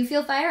 right? Do you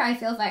feel fire? I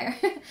feel fire.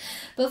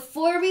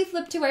 Before we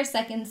flip to our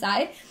second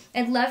side,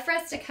 I'd love for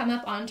us to come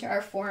up onto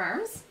our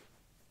forearms.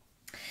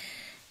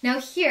 Now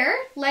here,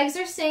 legs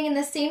are staying in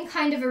the same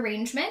kind of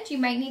arrangement. You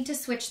might need to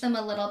switch them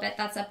a little bit.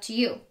 That's up to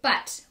you.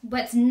 But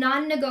what's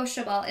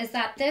non-negotiable is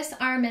that this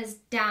arm is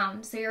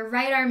down. So your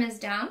right arm is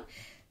down.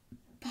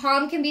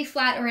 Palm can be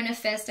flat or in a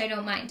fist. I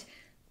don't mind.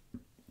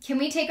 Can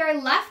we take our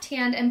left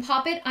hand and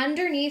pop it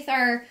underneath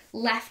our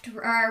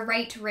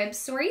right rib,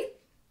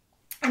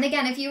 And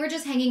again, if you were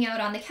just hanging out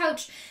on the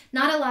couch,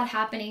 not a lot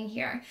happening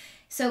here.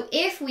 So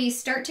if we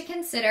start to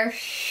consider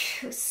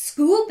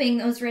scooping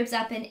those ribs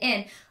up and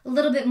in a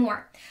little bit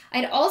more,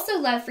 I'd also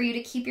love for you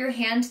to keep your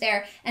hand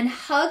there and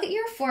hug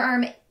your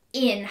forearm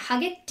in,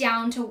 hug it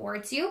down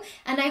towards you,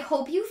 and I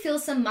hope you feel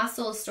some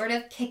muscles sort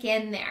of kick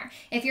in there.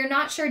 If you're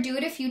not sure, do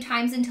it a few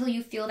times until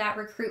you feel that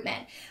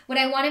recruitment. What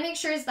I want to make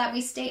sure is that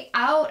we stay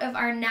out of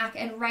our neck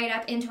and right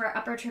up into our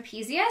upper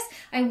trapezius.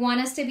 I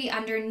want us to be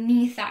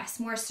underneath us,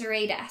 more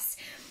serratus.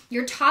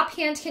 Your top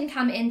hand can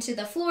come into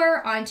the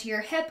floor, onto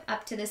your hip,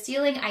 up to the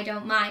ceiling. I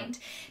don't mind.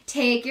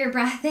 Take your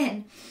breath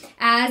in.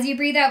 As you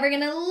breathe out, we're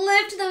going to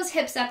lift those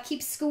hips up.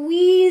 Keep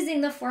squeezing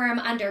the forearm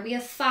under. We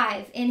have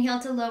 5. Inhale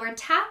to lower,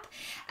 tap.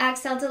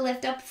 Exhale to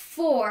lift up.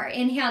 4.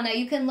 Inhale. Now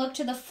you can look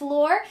to the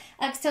floor.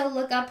 Exhale,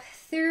 look up.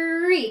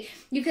 3.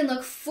 You can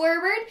look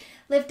forward.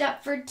 Lift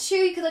up for 2.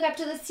 You can look up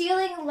to the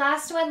ceiling.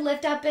 Last one,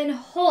 lift up and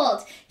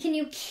hold. Can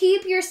you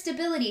keep your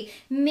stability?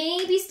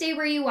 Maybe stay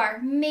where you are.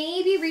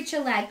 Maybe reach a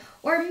leg.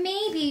 Or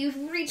maybe you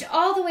reach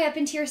all the way up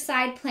into your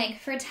side plank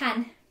for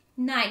 10.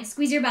 9,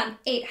 squeeze your bum.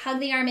 8, hug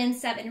the arm in.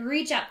 7,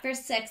 reach up for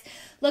 6.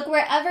 Look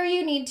wherever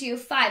you need to.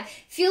 5,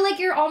 feel like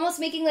you're almost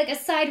making like a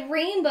side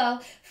rainbow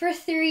for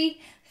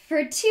 3,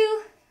 for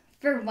 2,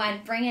 for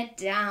 1. Bring it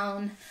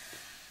down.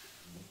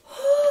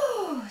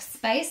 Whew,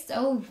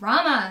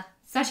 spice-o-rama.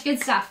 Such good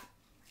stuff.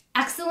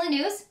 Excellent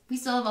news. We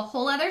still have a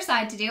whole other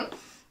side to do.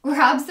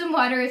 Grab some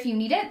water if you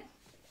need it.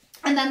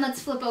 And then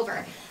let's flip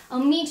over. I'll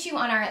meet you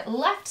on our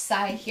left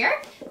side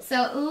here.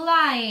 So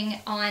lying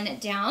on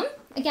down.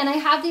 Again, I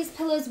have these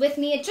pillows with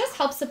me. It just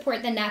helps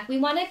support the neck. We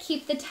want to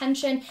keep the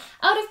tension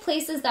out of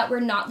places that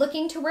we're not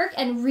looking to work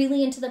and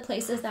really into the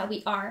places that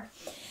we are.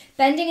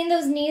 Bending in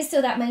those knees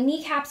so that my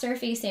kneecaps are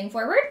facing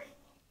forward.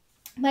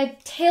 My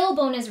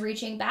tailbone is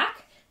reaching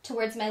back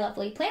towards my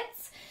lovely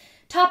plants.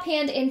 Top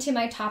hand into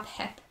my top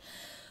hip.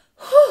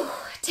 Whew,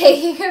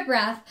 taking a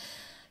breath.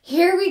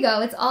 Here we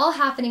go. It's all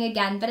happening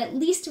again, but at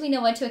least we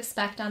know what to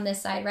expect on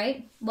this side,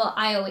 right? Well,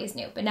 I always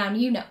knew, but now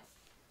you know.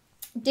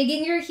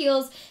 Digging your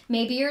heels,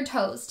 maybe your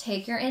toes.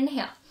 Take your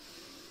inhale.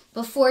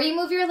 Before you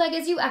move your leg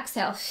as you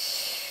exhale,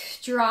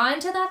 draw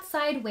into that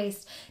side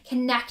waist.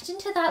 Connect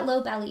into that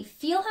low belly.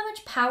 Feel how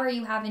much power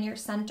you have in your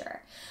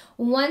center.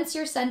 Once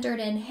you're centered,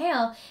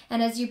 inhale,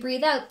 and as you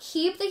breathe out,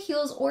 keep the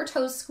heels or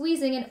toes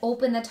squeezing and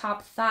open the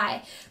top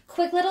thigh.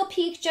 Quick little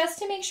peek just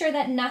to make sure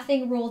that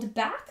nothing rolled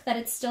back, that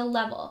it's still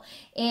level.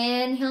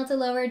 Inhale to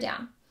lower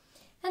down,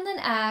 and then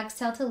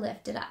exhale to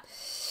lift it up.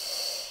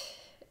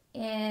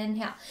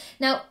 Inhale.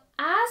 Now,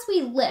 as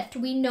we lift,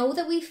 we know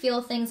that we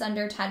feel things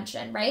under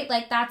tension, right?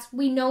 Like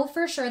we know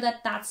for sure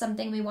that that's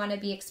something we want to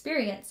be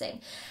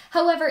experiencing.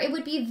 However, it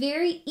would be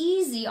very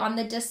easy on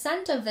the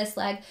descent of this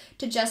leg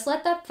to just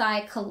let that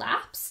thigh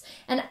collapse.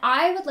 And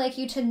I would like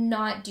you to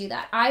not do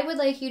that. I would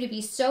like you to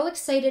be so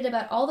excited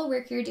about all the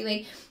work you're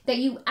doing that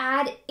you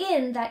add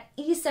in that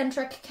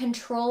eccentric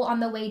control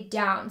on the way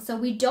down. So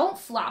we don't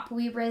flop,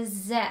 we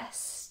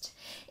resist.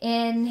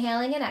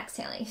 Inhaling and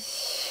exhaling.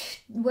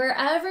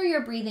 Wherever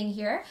you're breathing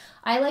here,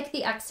 I like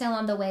the exhale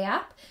on the way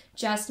up.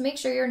 Just make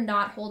sure you're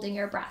not holding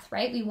your breath,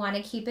 right? We want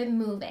to keep it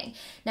moving.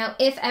 Now,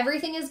 if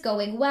everything is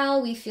going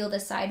well, we feel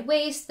the side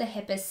waist, the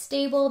hip is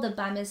stable, the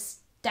bum is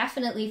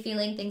definitely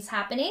feeling things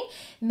happening,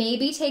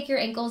 maybe take your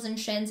ankles and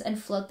shins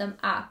and float them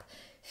up.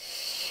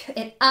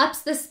 It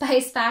ups the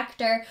spice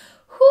factor,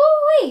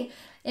 whoo-wee,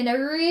 in a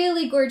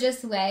really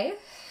gorgeous way.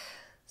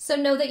 So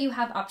know that you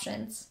have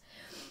options.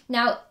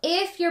 Now,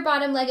 if your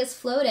bottom leg is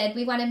floated,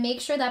 we want to make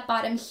sure that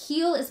bottom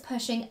heel is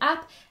pushing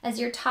up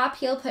as your top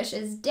heel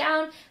pushes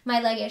down.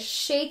 My leg is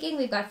shaking.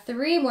 We've got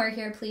 3 more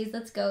here, please.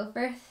 Let's go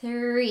for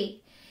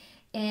 3.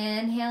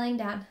 Inhaling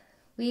down.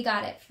 We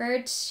got it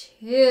for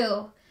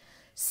 2.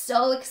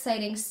 So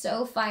exciting,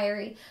 so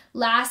fiery.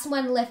 Last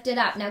one, lift it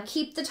up. Now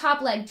keep the top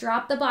leg,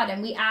 drop the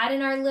bottom. We add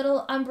in our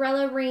little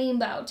umbrella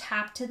rainbow.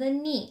 Tap to the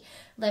knee.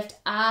 Lift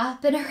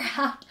up and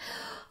around.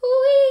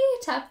 Whee,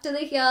 tap to the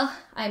heel.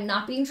 I'm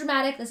not being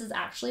dramatic. This is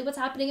actually what's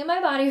happening in my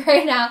body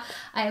right now.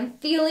 I am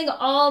feeling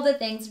all the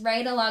things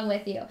right along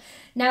with you.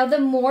 Now, the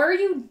more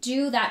you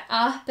do that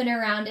up and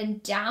around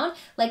and down,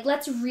 like,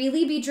 let's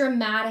really be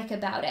dramatic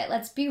about it.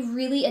 Let's be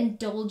really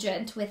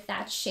indulgent with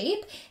that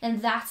shape,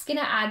 and that's gonna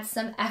add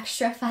some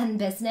extra fun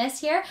business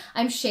here.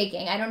 I'm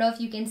shaking. I don't know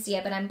if you can see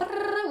it, but I'm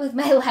with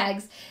my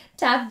legs.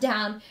 Tap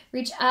down,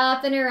 reach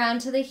up and around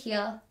to the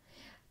heel,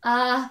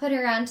 up and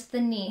around to the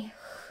knee,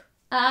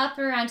 up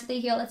and around to the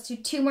heel. Let's do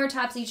 2 more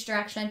taps each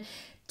direction.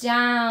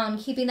 Down,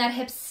 keeping that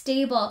hip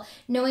stable,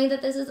 knowing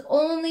that this is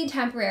only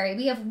temporary.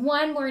 We have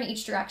 1 more in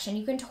each direction.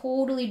 You can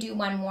totally do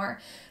 1 more.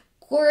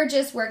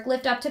 Gorgeous work.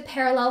 Lift up to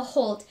parallel,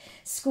 hold.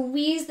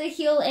 Squeeze the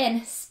heel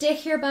in,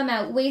 stick your bum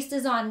out, waist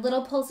is on.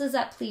 Little pulses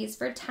up, please,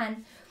 for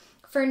 10.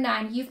 For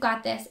 9, you've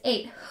got this.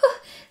 8,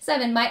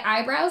 7, my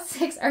eyebrows,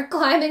 6 are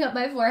climbing up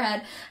my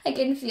forehead. I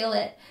can feel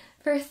it.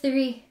 For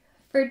 3,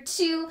 for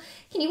 2,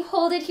 can you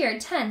hold it here?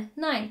 10,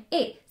 9,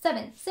 8,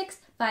 7, 6,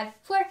 5,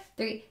 4,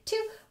 3,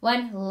 2,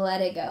 1.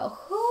 Let it go.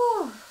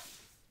 Whew.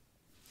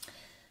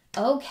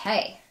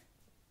 Okay.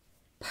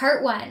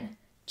 Part 1,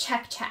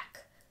 check,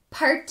 check.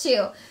 Part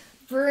 2,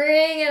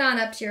 bring it on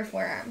up to your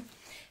forearm.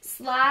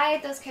 Slide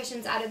those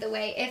cushions out of the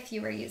way if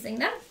you were using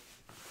them.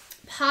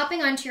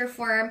 Popping onto your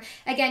forearm.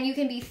 Again, you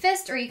can be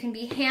fist or you can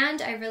be hand.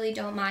 I really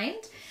don't mind.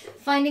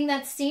 Finding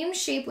that same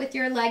shape with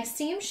your legs,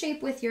 same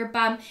shape with your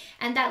bum,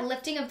 and that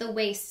lifting of the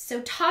waist.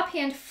 So top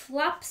hand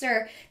flops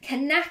or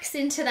connects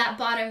into that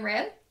bottom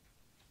rib.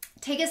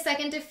 Take a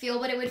second to feel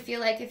what it would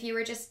feel like if you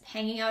were just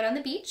hanging out on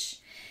the beach.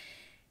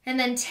 And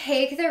then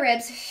take the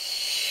ribs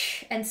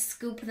and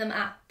scoop them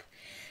up.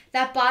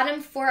 That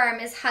bottom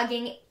forearm is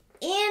hugging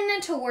in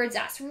towards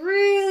us,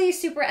 really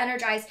super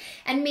energized,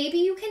 and maybe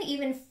you can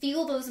even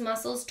feel those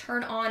muscles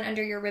turn on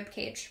under your rib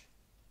cage.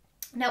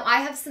 Now,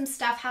 I have some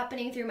stuff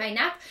happening through my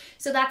neck,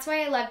 so that's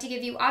why I love to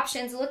give you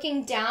options.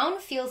 Looking down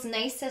feels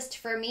nicest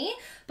for me,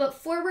 but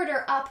forward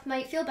or up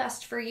might feel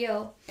best for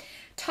you.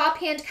 Top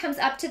hand comes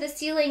up to the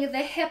ceiling, the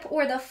hip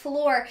or the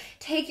floor.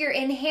 Take your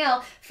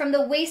inhale from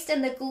the waist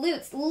and the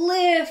glutes.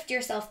 Lift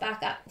yourself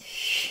back up.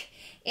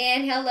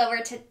 Inhale, lower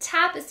to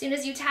tap. As soon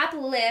as you tap,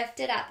 lift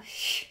it up.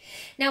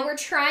 Now we're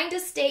trying to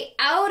stay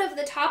out of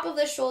the top of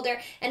the shoulder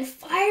and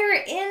fire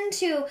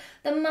into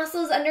the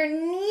muscles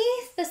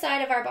underneath the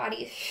side of our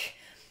body.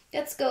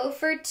 Let's go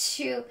for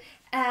 2.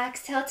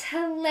 Exhale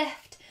to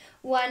lift.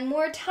 1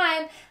 more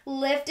time.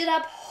 Lift it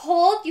up.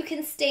 Hold. You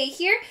can stay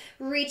here.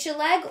 Reach a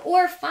leg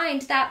or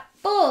find that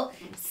full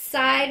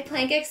side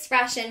plank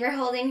expression. We're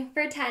holding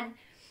for 10.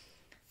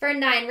 For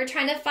 9, we're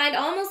trying to find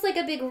almost like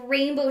a big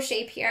rainbow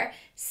shape here.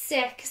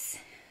 6,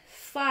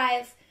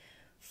 5,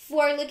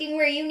 4, looking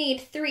where you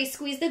need. 3,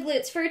 squeeze the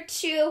glutes. For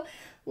 2,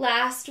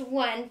 last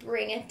 1,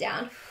 bring it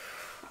down.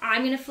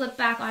 I'm going to flip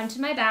back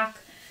onto my back,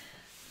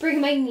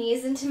 bring my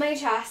knees into my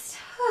chest.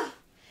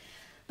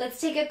 Let's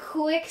take a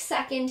quick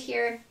second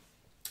here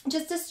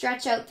just to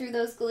stretch out through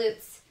those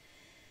glutes.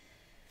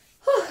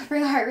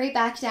 Bring heart rate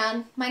back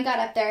down. Mine got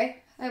up there.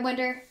 I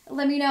wonder,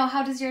 let me know,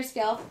 how does yours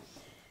feel?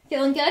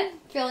 Feeling good?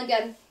 Feeling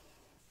good.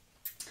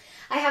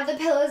 I have the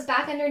pillows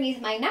back underneath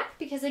my neck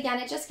because, again,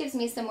 it just gives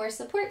me some more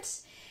support.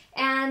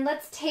 And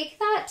let's take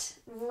that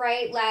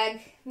right leg,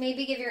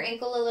 maybe give your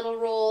ankle a little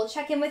roll.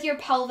 Check in with your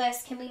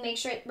pelvis. Can we make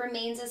sure it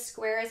remains as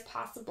square as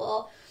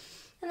possible?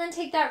 And then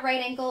take that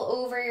right ankle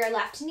over your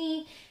left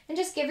knee and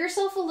just give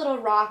yourself a little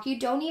rock. You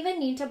don't even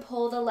need to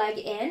pull the leg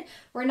in.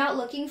 We're not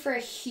looking for a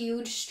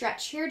huge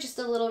stretch here, just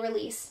a little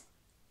release.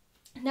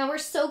 Now we're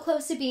so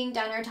close to being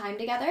done our time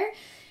together.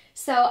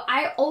 So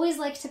I always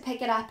like to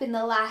pick it up in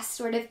the last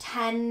sort of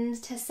 10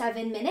 to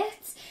 7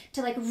 minutes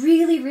to like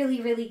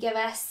really give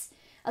us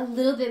a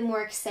little bit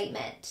more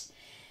excitement.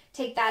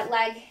 Take that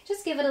leg,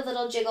 just give it a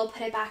little jiggle,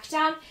 put it back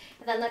down,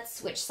 and then let's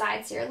switch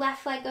sides. So your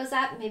left leg goes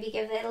up, maybe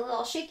give it a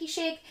little shaky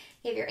shake,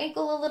 give your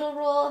ankle a little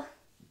roll.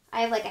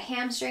 I have like a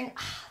hamstring,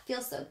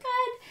 feels so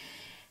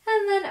good.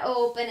 And then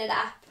open it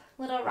up,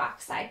 little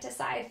rock side to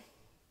side.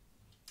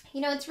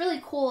 You know, it's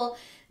really cool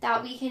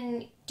that we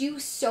can do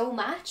so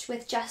much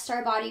with just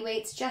our body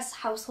weights, just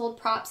household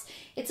props.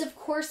 It's of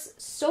course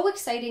so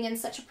exciting and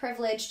such a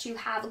privilege to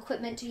have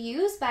equipment to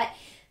use, but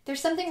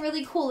there's something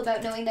really cool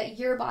about knowing that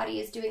your body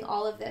is doing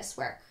all of this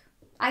work.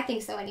 I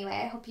think so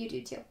anyway. I hope you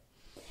do too.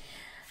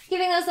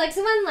 Giving those legs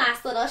one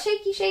last little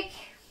shaky shake.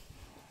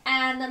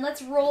 And then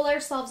let's roll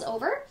ourselves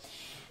over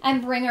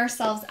and bring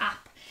ourselves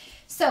up.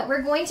 So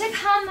we're going to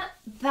come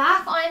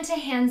back onto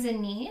hands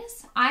and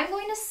knees. I'm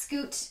going to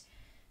scoot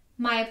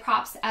my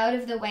props out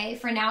of the way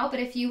for now, but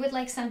if you would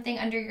like something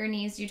under your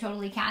knees, you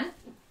totally can.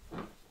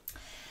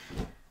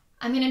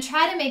 I'm going to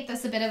try to make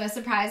this a bit of a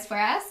surprise for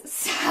us.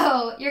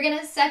 So you're going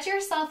to set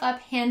yourself up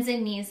hands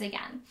and knees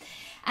again.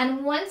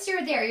 And once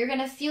you're there, you're going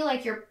to feel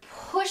like you're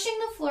pushing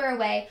the floor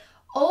away,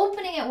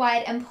 opening it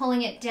wide and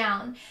pulling it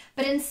down.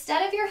 But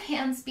instead of your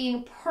hands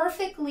being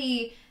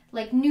perfectly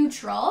like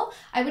neutral,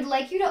 I would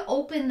like you to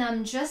open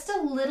them just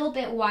a little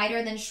bit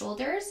wider than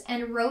shoulders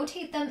and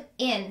rotate them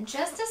in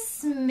just a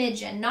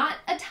smidgen, not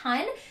a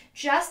ton,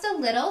 just a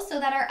little, so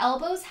that our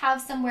elbows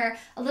have somewhere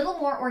a little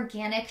more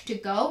organic to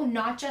go,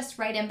 not just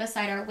right in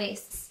beside our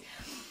waists.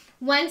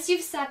 Once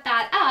you've set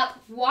that up,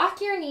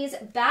 walk your knees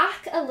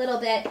back a little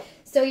bit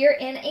so you're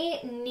in a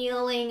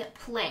kneeling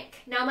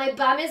plank. Now my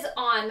bum is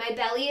on, my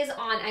belly is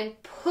on, I'm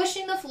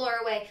pushing the floor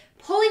away,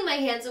 pulling my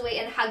hands away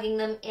and hugging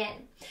them in.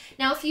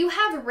 Now if you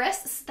have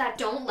wrists that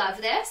don't love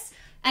this,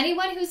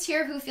 anyone who's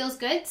here who feels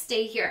good,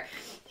 stay here.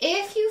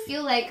 If you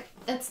feel like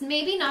that's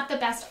maybe not the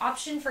best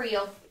option for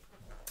you,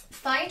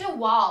 find a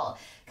wall.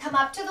 Come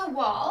up to the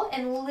wall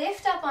and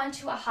lift up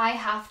onto a high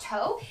half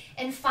toe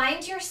and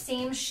find your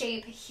same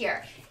shape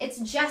here. It's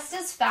just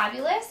as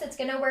fabulous. It's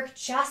going to work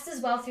just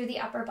as well through the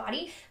upper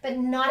body, but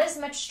not as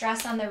much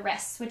stress on the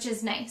wrists, which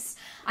is nice.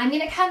 I'm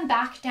going to come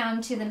back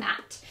down to the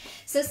mat.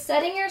 So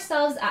setting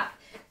yourselves up.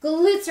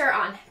 Glutes are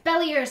on,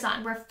 belly is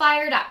on, we're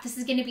fired up. This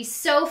is gonna be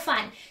so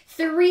fun.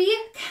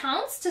 3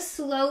 counts to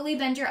slowly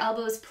bend your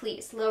elbows,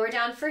 please. Lower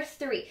down for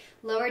 3,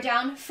 lower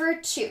down for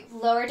 2,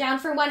 lower down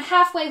for 1,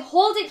 halfway,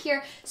 hold it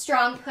here,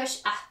 strong push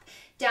up.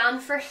 Down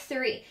for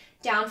 3,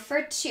 down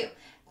for 2,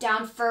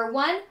 down for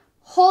 1,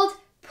 hold,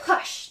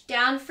 push,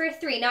 down for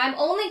 3. Now I'm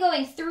only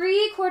going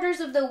 3/4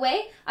 of the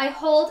way. I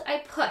hold, I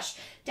push,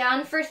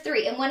 down for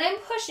 3. And when I'm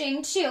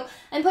pushing 2,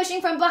 I'm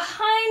pushing from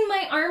behind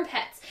my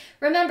armpits.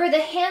 Remember,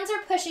 the hands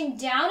are pushing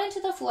down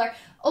into the floor,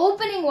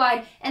 opening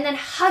wide, and then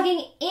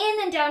hugging in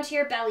and down to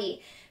your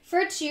belly.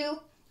 For 2,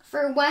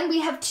 for 1,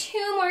 we have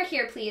 2 more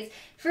here, please.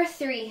 For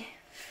 3,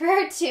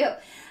 for 2,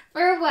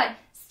 for 1,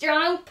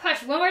 strong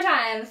push. One more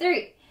time.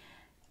 3,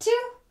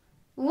 2,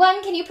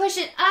 1. Can you push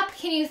it up?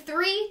 Can you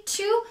 3,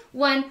 2,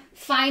 1?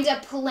 Find a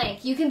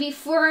plank. You can be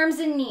forearms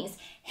and knees,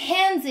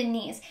 hands and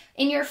knees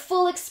in your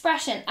full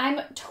expression.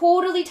 I'm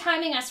totally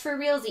timing us for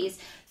realsies.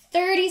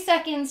 30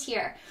 seconds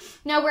here.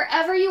 Now,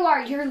 wherever you are,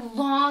 you're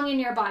long in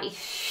your body.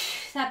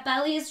 That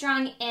belly is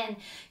drawing in.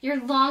 You're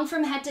long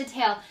from head to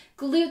tail.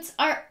 Glutes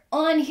are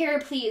on here,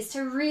 please,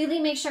 to really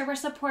make sure we're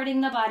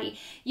supporting the body.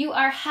 You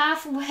are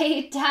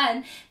halfway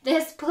done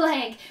this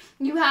plank.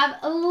 You have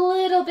a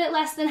little bit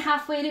less than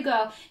halfway to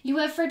go. You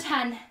have for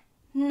 10,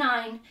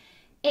 9,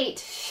 8,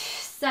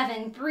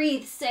 7,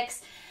 breathe,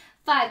 6,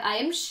 5. I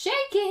am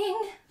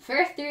shaking.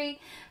 For 3,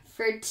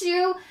 for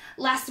 2,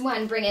 last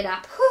 1, bring it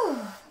up. Whew.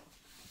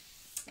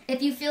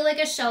 If you feel like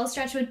a shell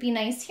stretch would be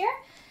nice here,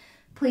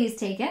 please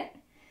take it.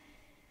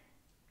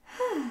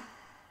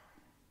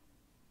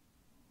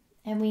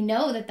 And we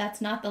know that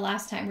that's not the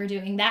last time we're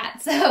doing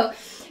that. So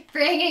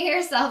bringing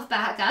yourself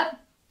back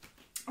up.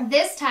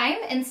 This time,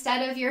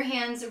 instead of your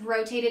hands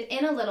rotated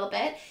in a little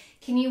bit,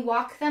 can you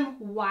walk them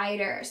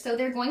wider? So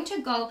they're going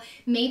to go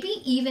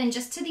maybe even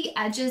just to the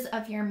edges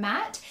of your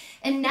mat.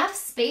 Enough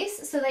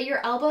space so that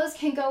your elbows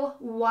can go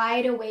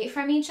wide away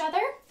from each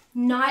other.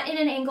 Not in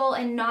an angle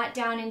and not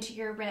down into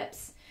your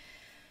ribs.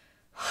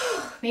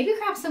 Maybe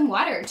grab some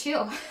water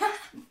too.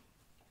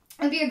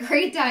 It'd be a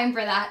great time for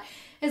that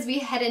as we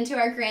head into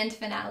our grand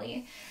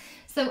finale.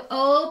 So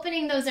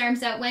opening those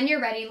arms out when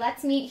you're ready.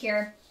 Let's meet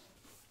here.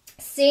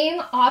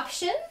 Same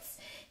options.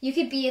 You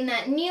could be in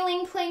that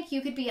kneeling plank.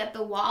 You could be at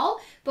the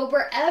wall. But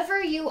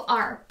wherever you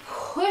are,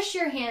 push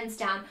your hands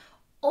down.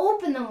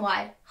 Open them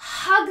wide,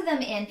 hug them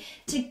in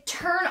to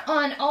turn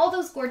on all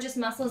those gorgeous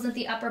muscles of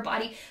the upper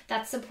body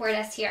that support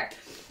us here.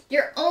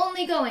 You're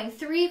only going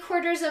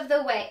 3/4 of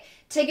the way.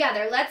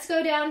 Together, let's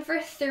go down for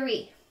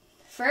 3,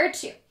 for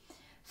 2,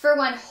 for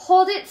 1.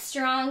 Hold it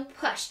strong,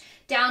 push.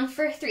 Down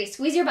for 3,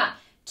 squeeze your bum.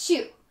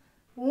 2,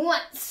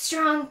 1,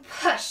 strong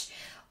push.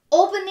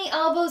 Open the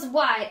elbows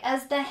wide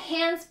as the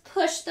hands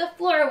push the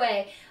floor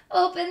away.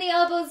 Open the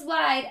elbows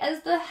wide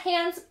as the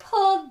hands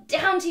pull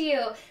down to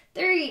you.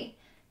 3,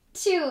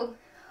 2,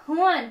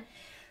 1,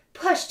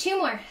 push. 2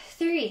 more.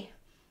 3,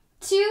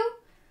 2,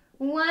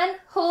 1,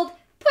 hold,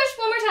 push.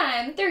 1 more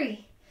time.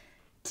 3,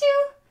 2,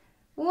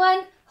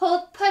 1,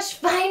 hold, push.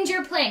 Find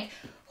your plank.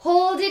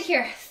 Hold it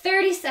here.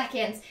 30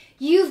 seconds.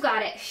 You've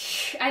got it.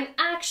 I'm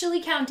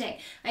actually counting.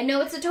 I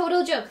know it's a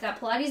total joke that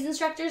Pilates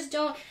instructors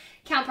don't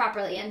count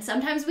properly, and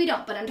sometimes we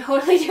don't, but I'm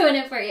totally doing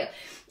it for you.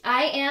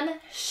 I am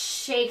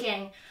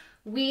shaking.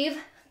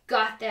 We've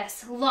got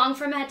this. Long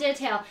from head to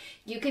tail.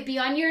 You could be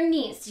on your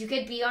knees. You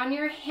could be on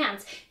your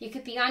hands. You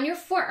could be on your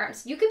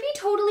forearms. You could be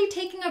totally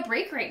taking a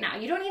break right now.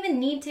 You don't even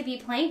need to be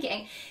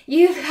planking.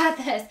 You've got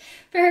this.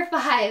 For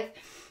 5,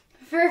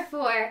 for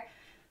 4,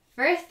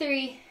 for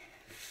 3,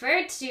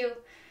 for 2,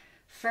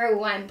 for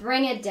 1.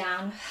 Bring it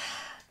down.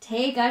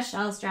 Take a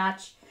shell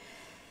stretch.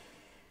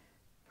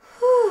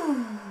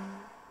 Whew.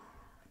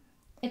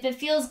 If it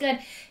feels good,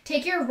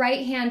 take your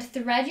right hand,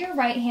 thread your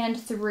right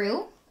hand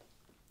through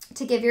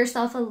to give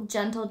yourself a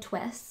gentle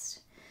twist.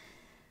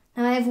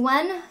 Now I have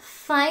one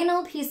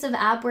final piece of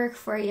ab work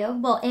for you,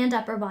 well, and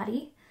upper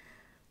body,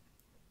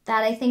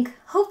 that I think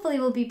hopefully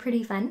will be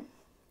pretty fun.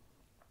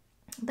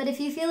 But if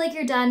you feel like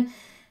you're done,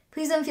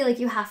 please don't feel like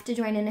you have to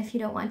join in if you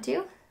don't want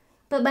to.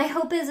 But my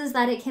hope is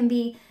that it can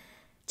be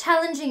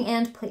challenging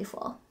and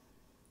playful.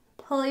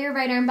 Pull your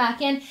right arm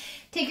back in.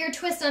 Take your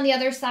twist on the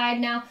other side.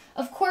 Now,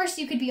 of course,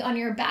 you could be on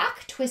your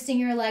back, twisting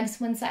your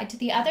legs one side to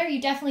the other. You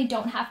definitely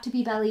don't have to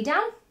be belly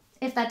down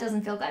if that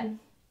doesn't feel good.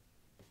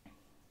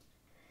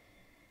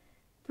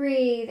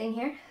 Breathing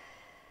here.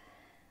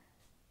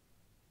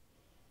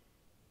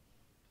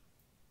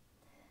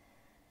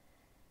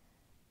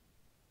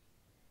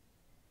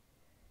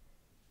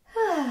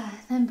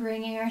 Then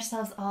bringing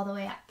ourselves all the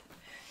way up.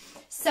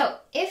 So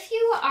if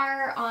you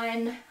are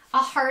on a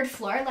hard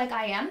floor like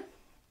I am,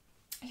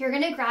 you're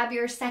going to grab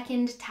your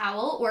second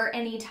towel or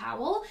any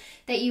towel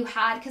that you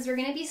had, because we're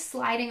going to be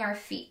sliding our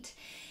feet.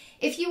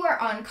 If you are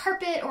on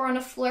carpet or on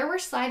a floor where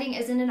sliding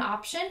isn't an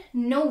option,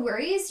 no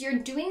worries. You're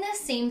doing the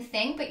same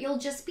thing, but you'll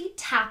just be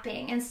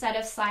tapping instead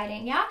of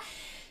sliding, yeah?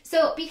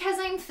 So because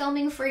I'm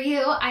filming for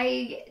you,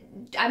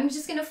 I'm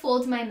just going to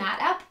fold my mat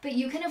up, but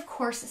you can, of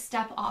course,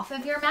 step off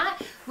of your mat,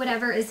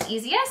 whatever is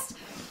easiest.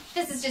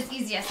 This is just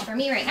easiest for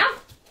me right now.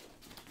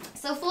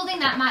 So folding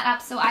that mat up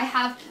so I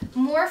have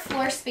more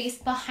floor space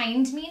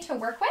behind me to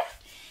work with.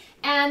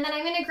 And then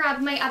I'm going to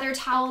grab my other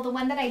towel, the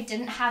one that I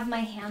didn't have my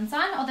hands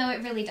on, although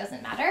it really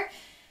doesn't matter.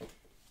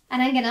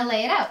 And I'm going to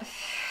lay it out.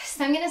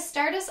 So I'm going to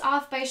start us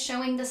off by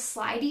showing the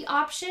slidey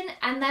option,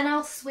 and then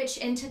I'll switch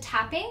into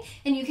tapping,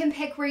 and you can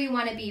pick where you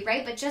want to be,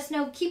 right? But just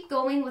know, keep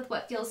going with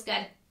what feels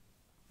good.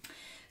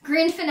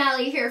 Grand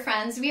finale here,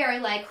 friends. We are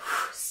like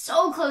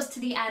so close to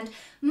the end.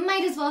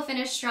 Might as well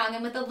finish strong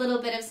and with a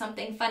little bit of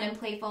something fun and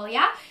playful,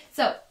 yeah?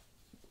 So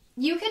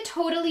you could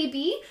totally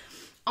be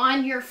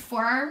on your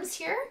forearms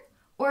here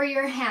or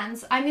your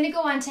hands. I'm going to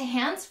go on to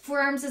hands.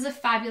 Forearms is a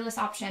fabulous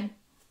option.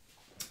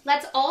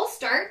 Let's all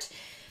start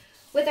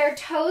with our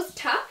toes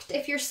tucked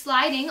if you're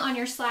sliding on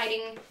your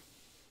sliding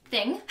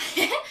thing.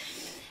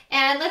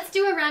 And let's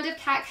do a round of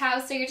cat-cow.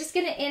 So you're just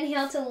going to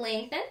inhale to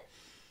lengthen.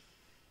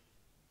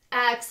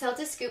 Exhale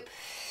to scoop.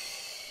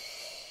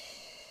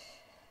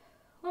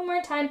 One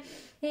more time.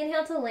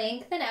 Inhale to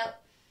lengthen out.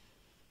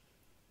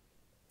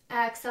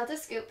 Exhale to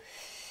scoop.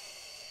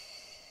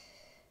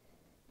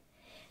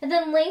 And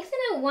then lengthen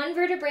out one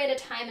vertebrae at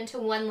a time into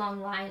one long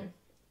line.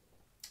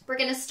 We're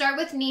going to start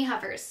with knee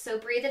hovers, so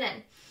breathe it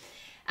in.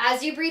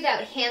 As you breathe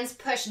out, hands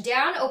push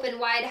down, open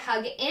wide,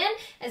 hug in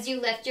as you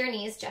lift your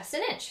knees just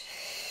an inch.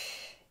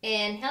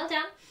 Inhale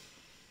down.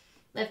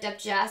 Lift up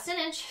just an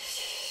inch.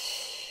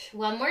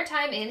 One more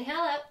time, inhale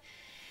out.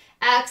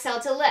 Exhale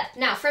to lift.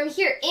 Now from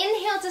here,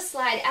 inhale to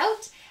slide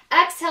out.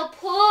 Exhale,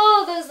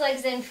 pull those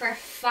legs in for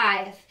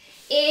 5.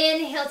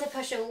 Inhale to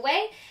push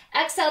away.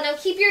 Exhale, now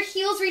keep your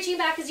heels reaching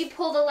back as you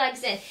pull the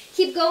legs in.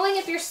 Keep going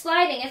if you're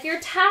sliding. If you're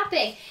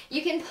tapping,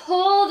 you can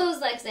pull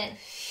those legs in.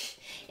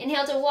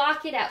 Inhale to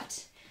walk it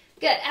out.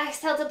 Good.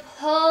 Exhale to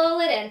pull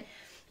it in.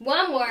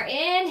 One more.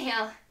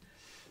 Inhale.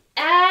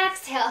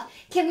 Exhale.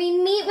 Can we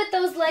meet with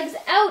those legs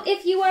out?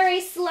 If you are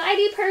a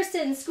slidey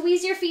person,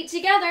 squeeze your feet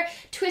together.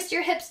 Twist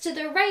your hips to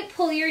the right.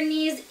 Pull your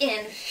knees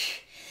in.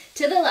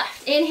 To the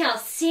left. Inhale.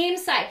 Same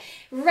side.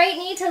 Right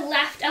knee to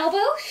left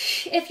elbow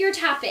if you're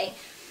tapping.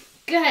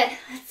 Good.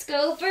 Let's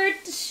go for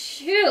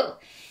 2.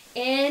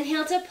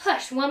 Inhale to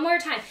push. One more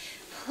time.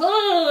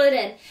 Pull it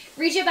in.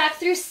 Reach it back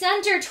through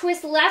center.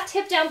 Twist left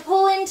hip down.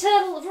 Pull into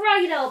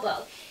right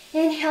elbow.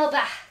 Inhale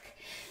back.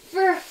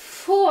 For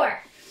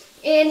 4.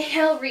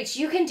 Inhale, reach.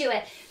 You can do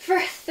it. For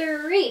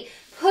 3.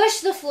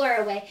 Push the floor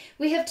away.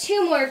 We have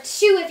 2 more.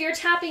 2. If you're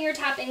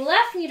tapping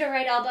left knee to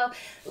right elbow.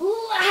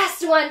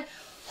 Last one.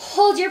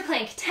 Hold your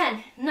plank.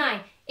 10, 9,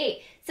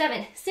 8,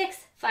 7, 6,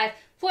 5,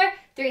 4,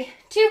 3,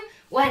 2,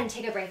 1.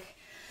 Take a break.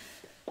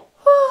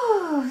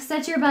 Whew.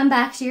 Set your bum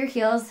back to your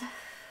heels.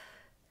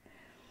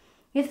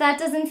 If that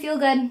doesn't feel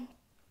good,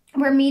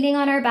 we're meeting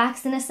on our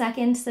backs in a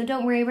second, so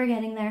don't worry, we're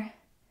getting there.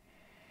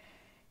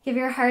 Give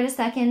your heart a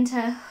second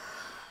to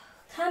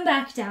come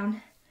back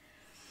down.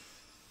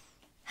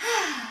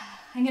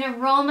 I'm going to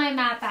roll my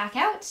mat back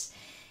out.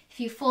 If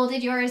you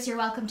folded yours, you're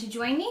welcome to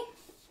join me.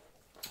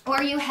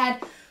 Or you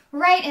head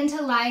right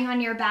into lying on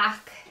your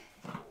back.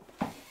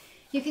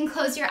 You can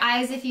close your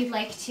eyes if you'd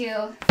like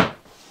to.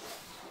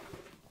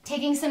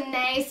 Taking some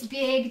nice,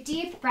 big,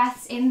 deep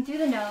breaths in through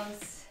the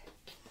nose.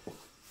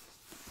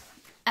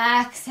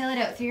 Exhale it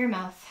out through your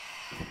mouth.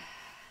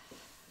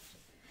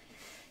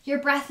 Your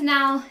breath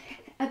now,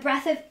 a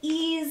breath of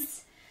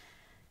ease.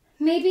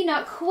 Maybe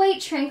not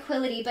quite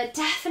tranquility, but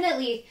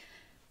definitely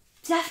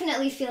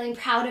feeling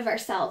proud of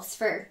ourselves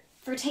for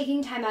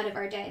taking time out of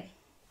our day.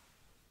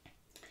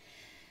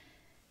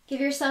 Give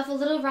yourself a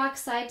little rock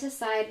side to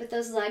side with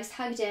those legs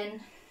hugged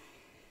in.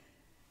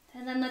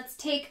 And then let's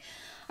take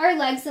our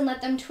legs and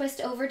let them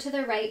twist over to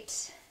the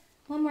right.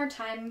 One more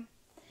time.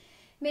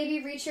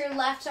 Maybe reach your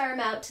left arm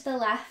out to the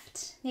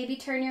left. Maybe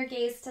turn your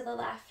gaze to the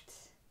left.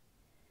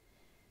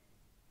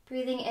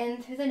 Breathing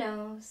in through the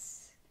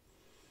nose.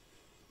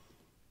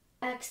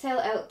 Exhale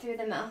out through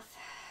the mouth.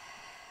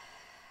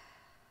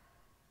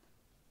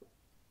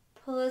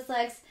 Pull those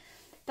legs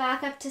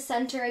back up to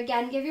center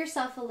again. Give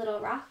yourself a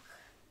little rock.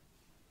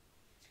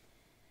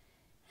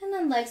 And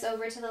then legs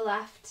over to the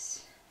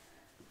left.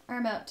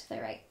 Arm out to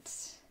the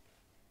right.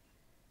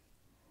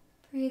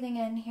 Breathing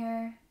in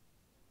here.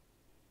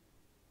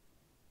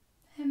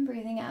 And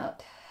breathing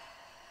out.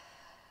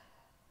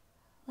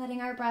 Letting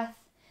our breath,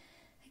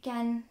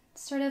 again,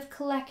 sort of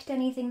collect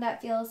anything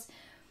that feels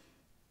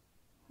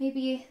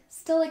maybe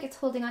still like it's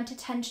holding on to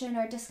tension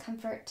or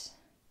discomfort.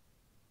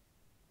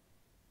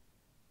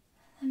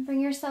 And bring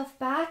yourself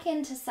back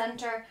into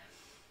center.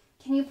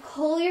 Can you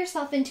pull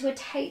yourself into a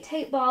tight,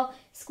 tight ball?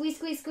 Squeeze,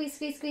 squeeze, squeeze,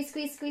 squeeze, squeeze,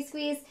 squeeze, squeeze,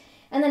 squeeze.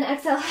 And then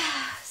exhale,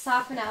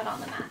 soften out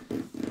on the mat.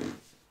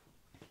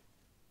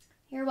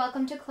 You're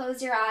welcome to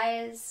close your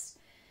eyes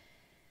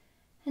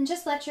and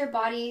just let your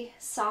body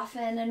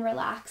soften and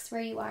relax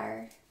where you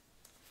are.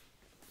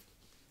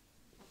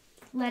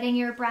 Letting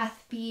your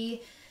breath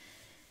be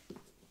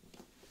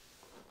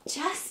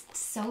just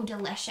so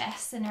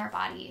delicious in our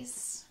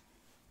bodies.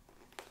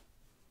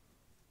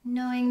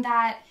 Knowing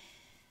that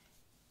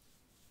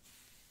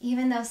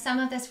even though some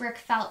of this work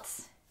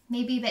felt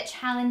maybe a bit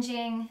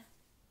challenging,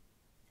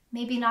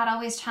 maybe not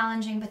always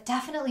challenging, but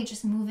definitely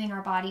just moving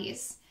our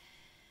bodies,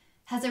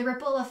 has a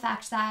ripple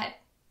effect that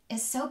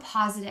is so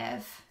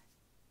positive.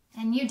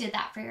 And you did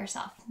that for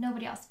yourself,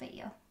 nobody else but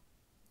you.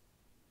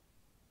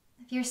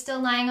 If you're still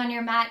lying on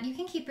your mat, you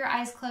can keep your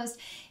eyes closed.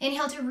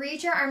 Inhale to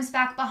reach your arms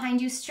back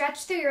behind you,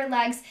 stretch through your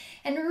legs,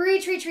 and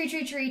reach, reach, reach,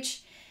 reach,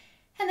 reach.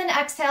 And then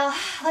exhale,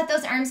 let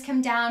those arms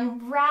come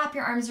down, wrap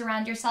your arms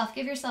around yourself,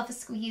 give yourself a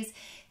squeeze.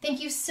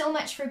 Thank you so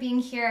much for being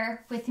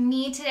here with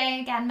me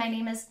today. Again, my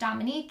name is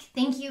Dominique.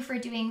 Thank you for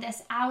doing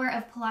this hour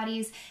of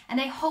Pilates,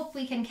 and I hope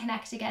we can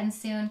connect again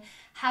soon.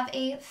 Have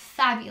a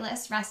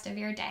fabulous rest of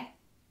your day.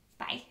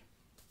 Bye.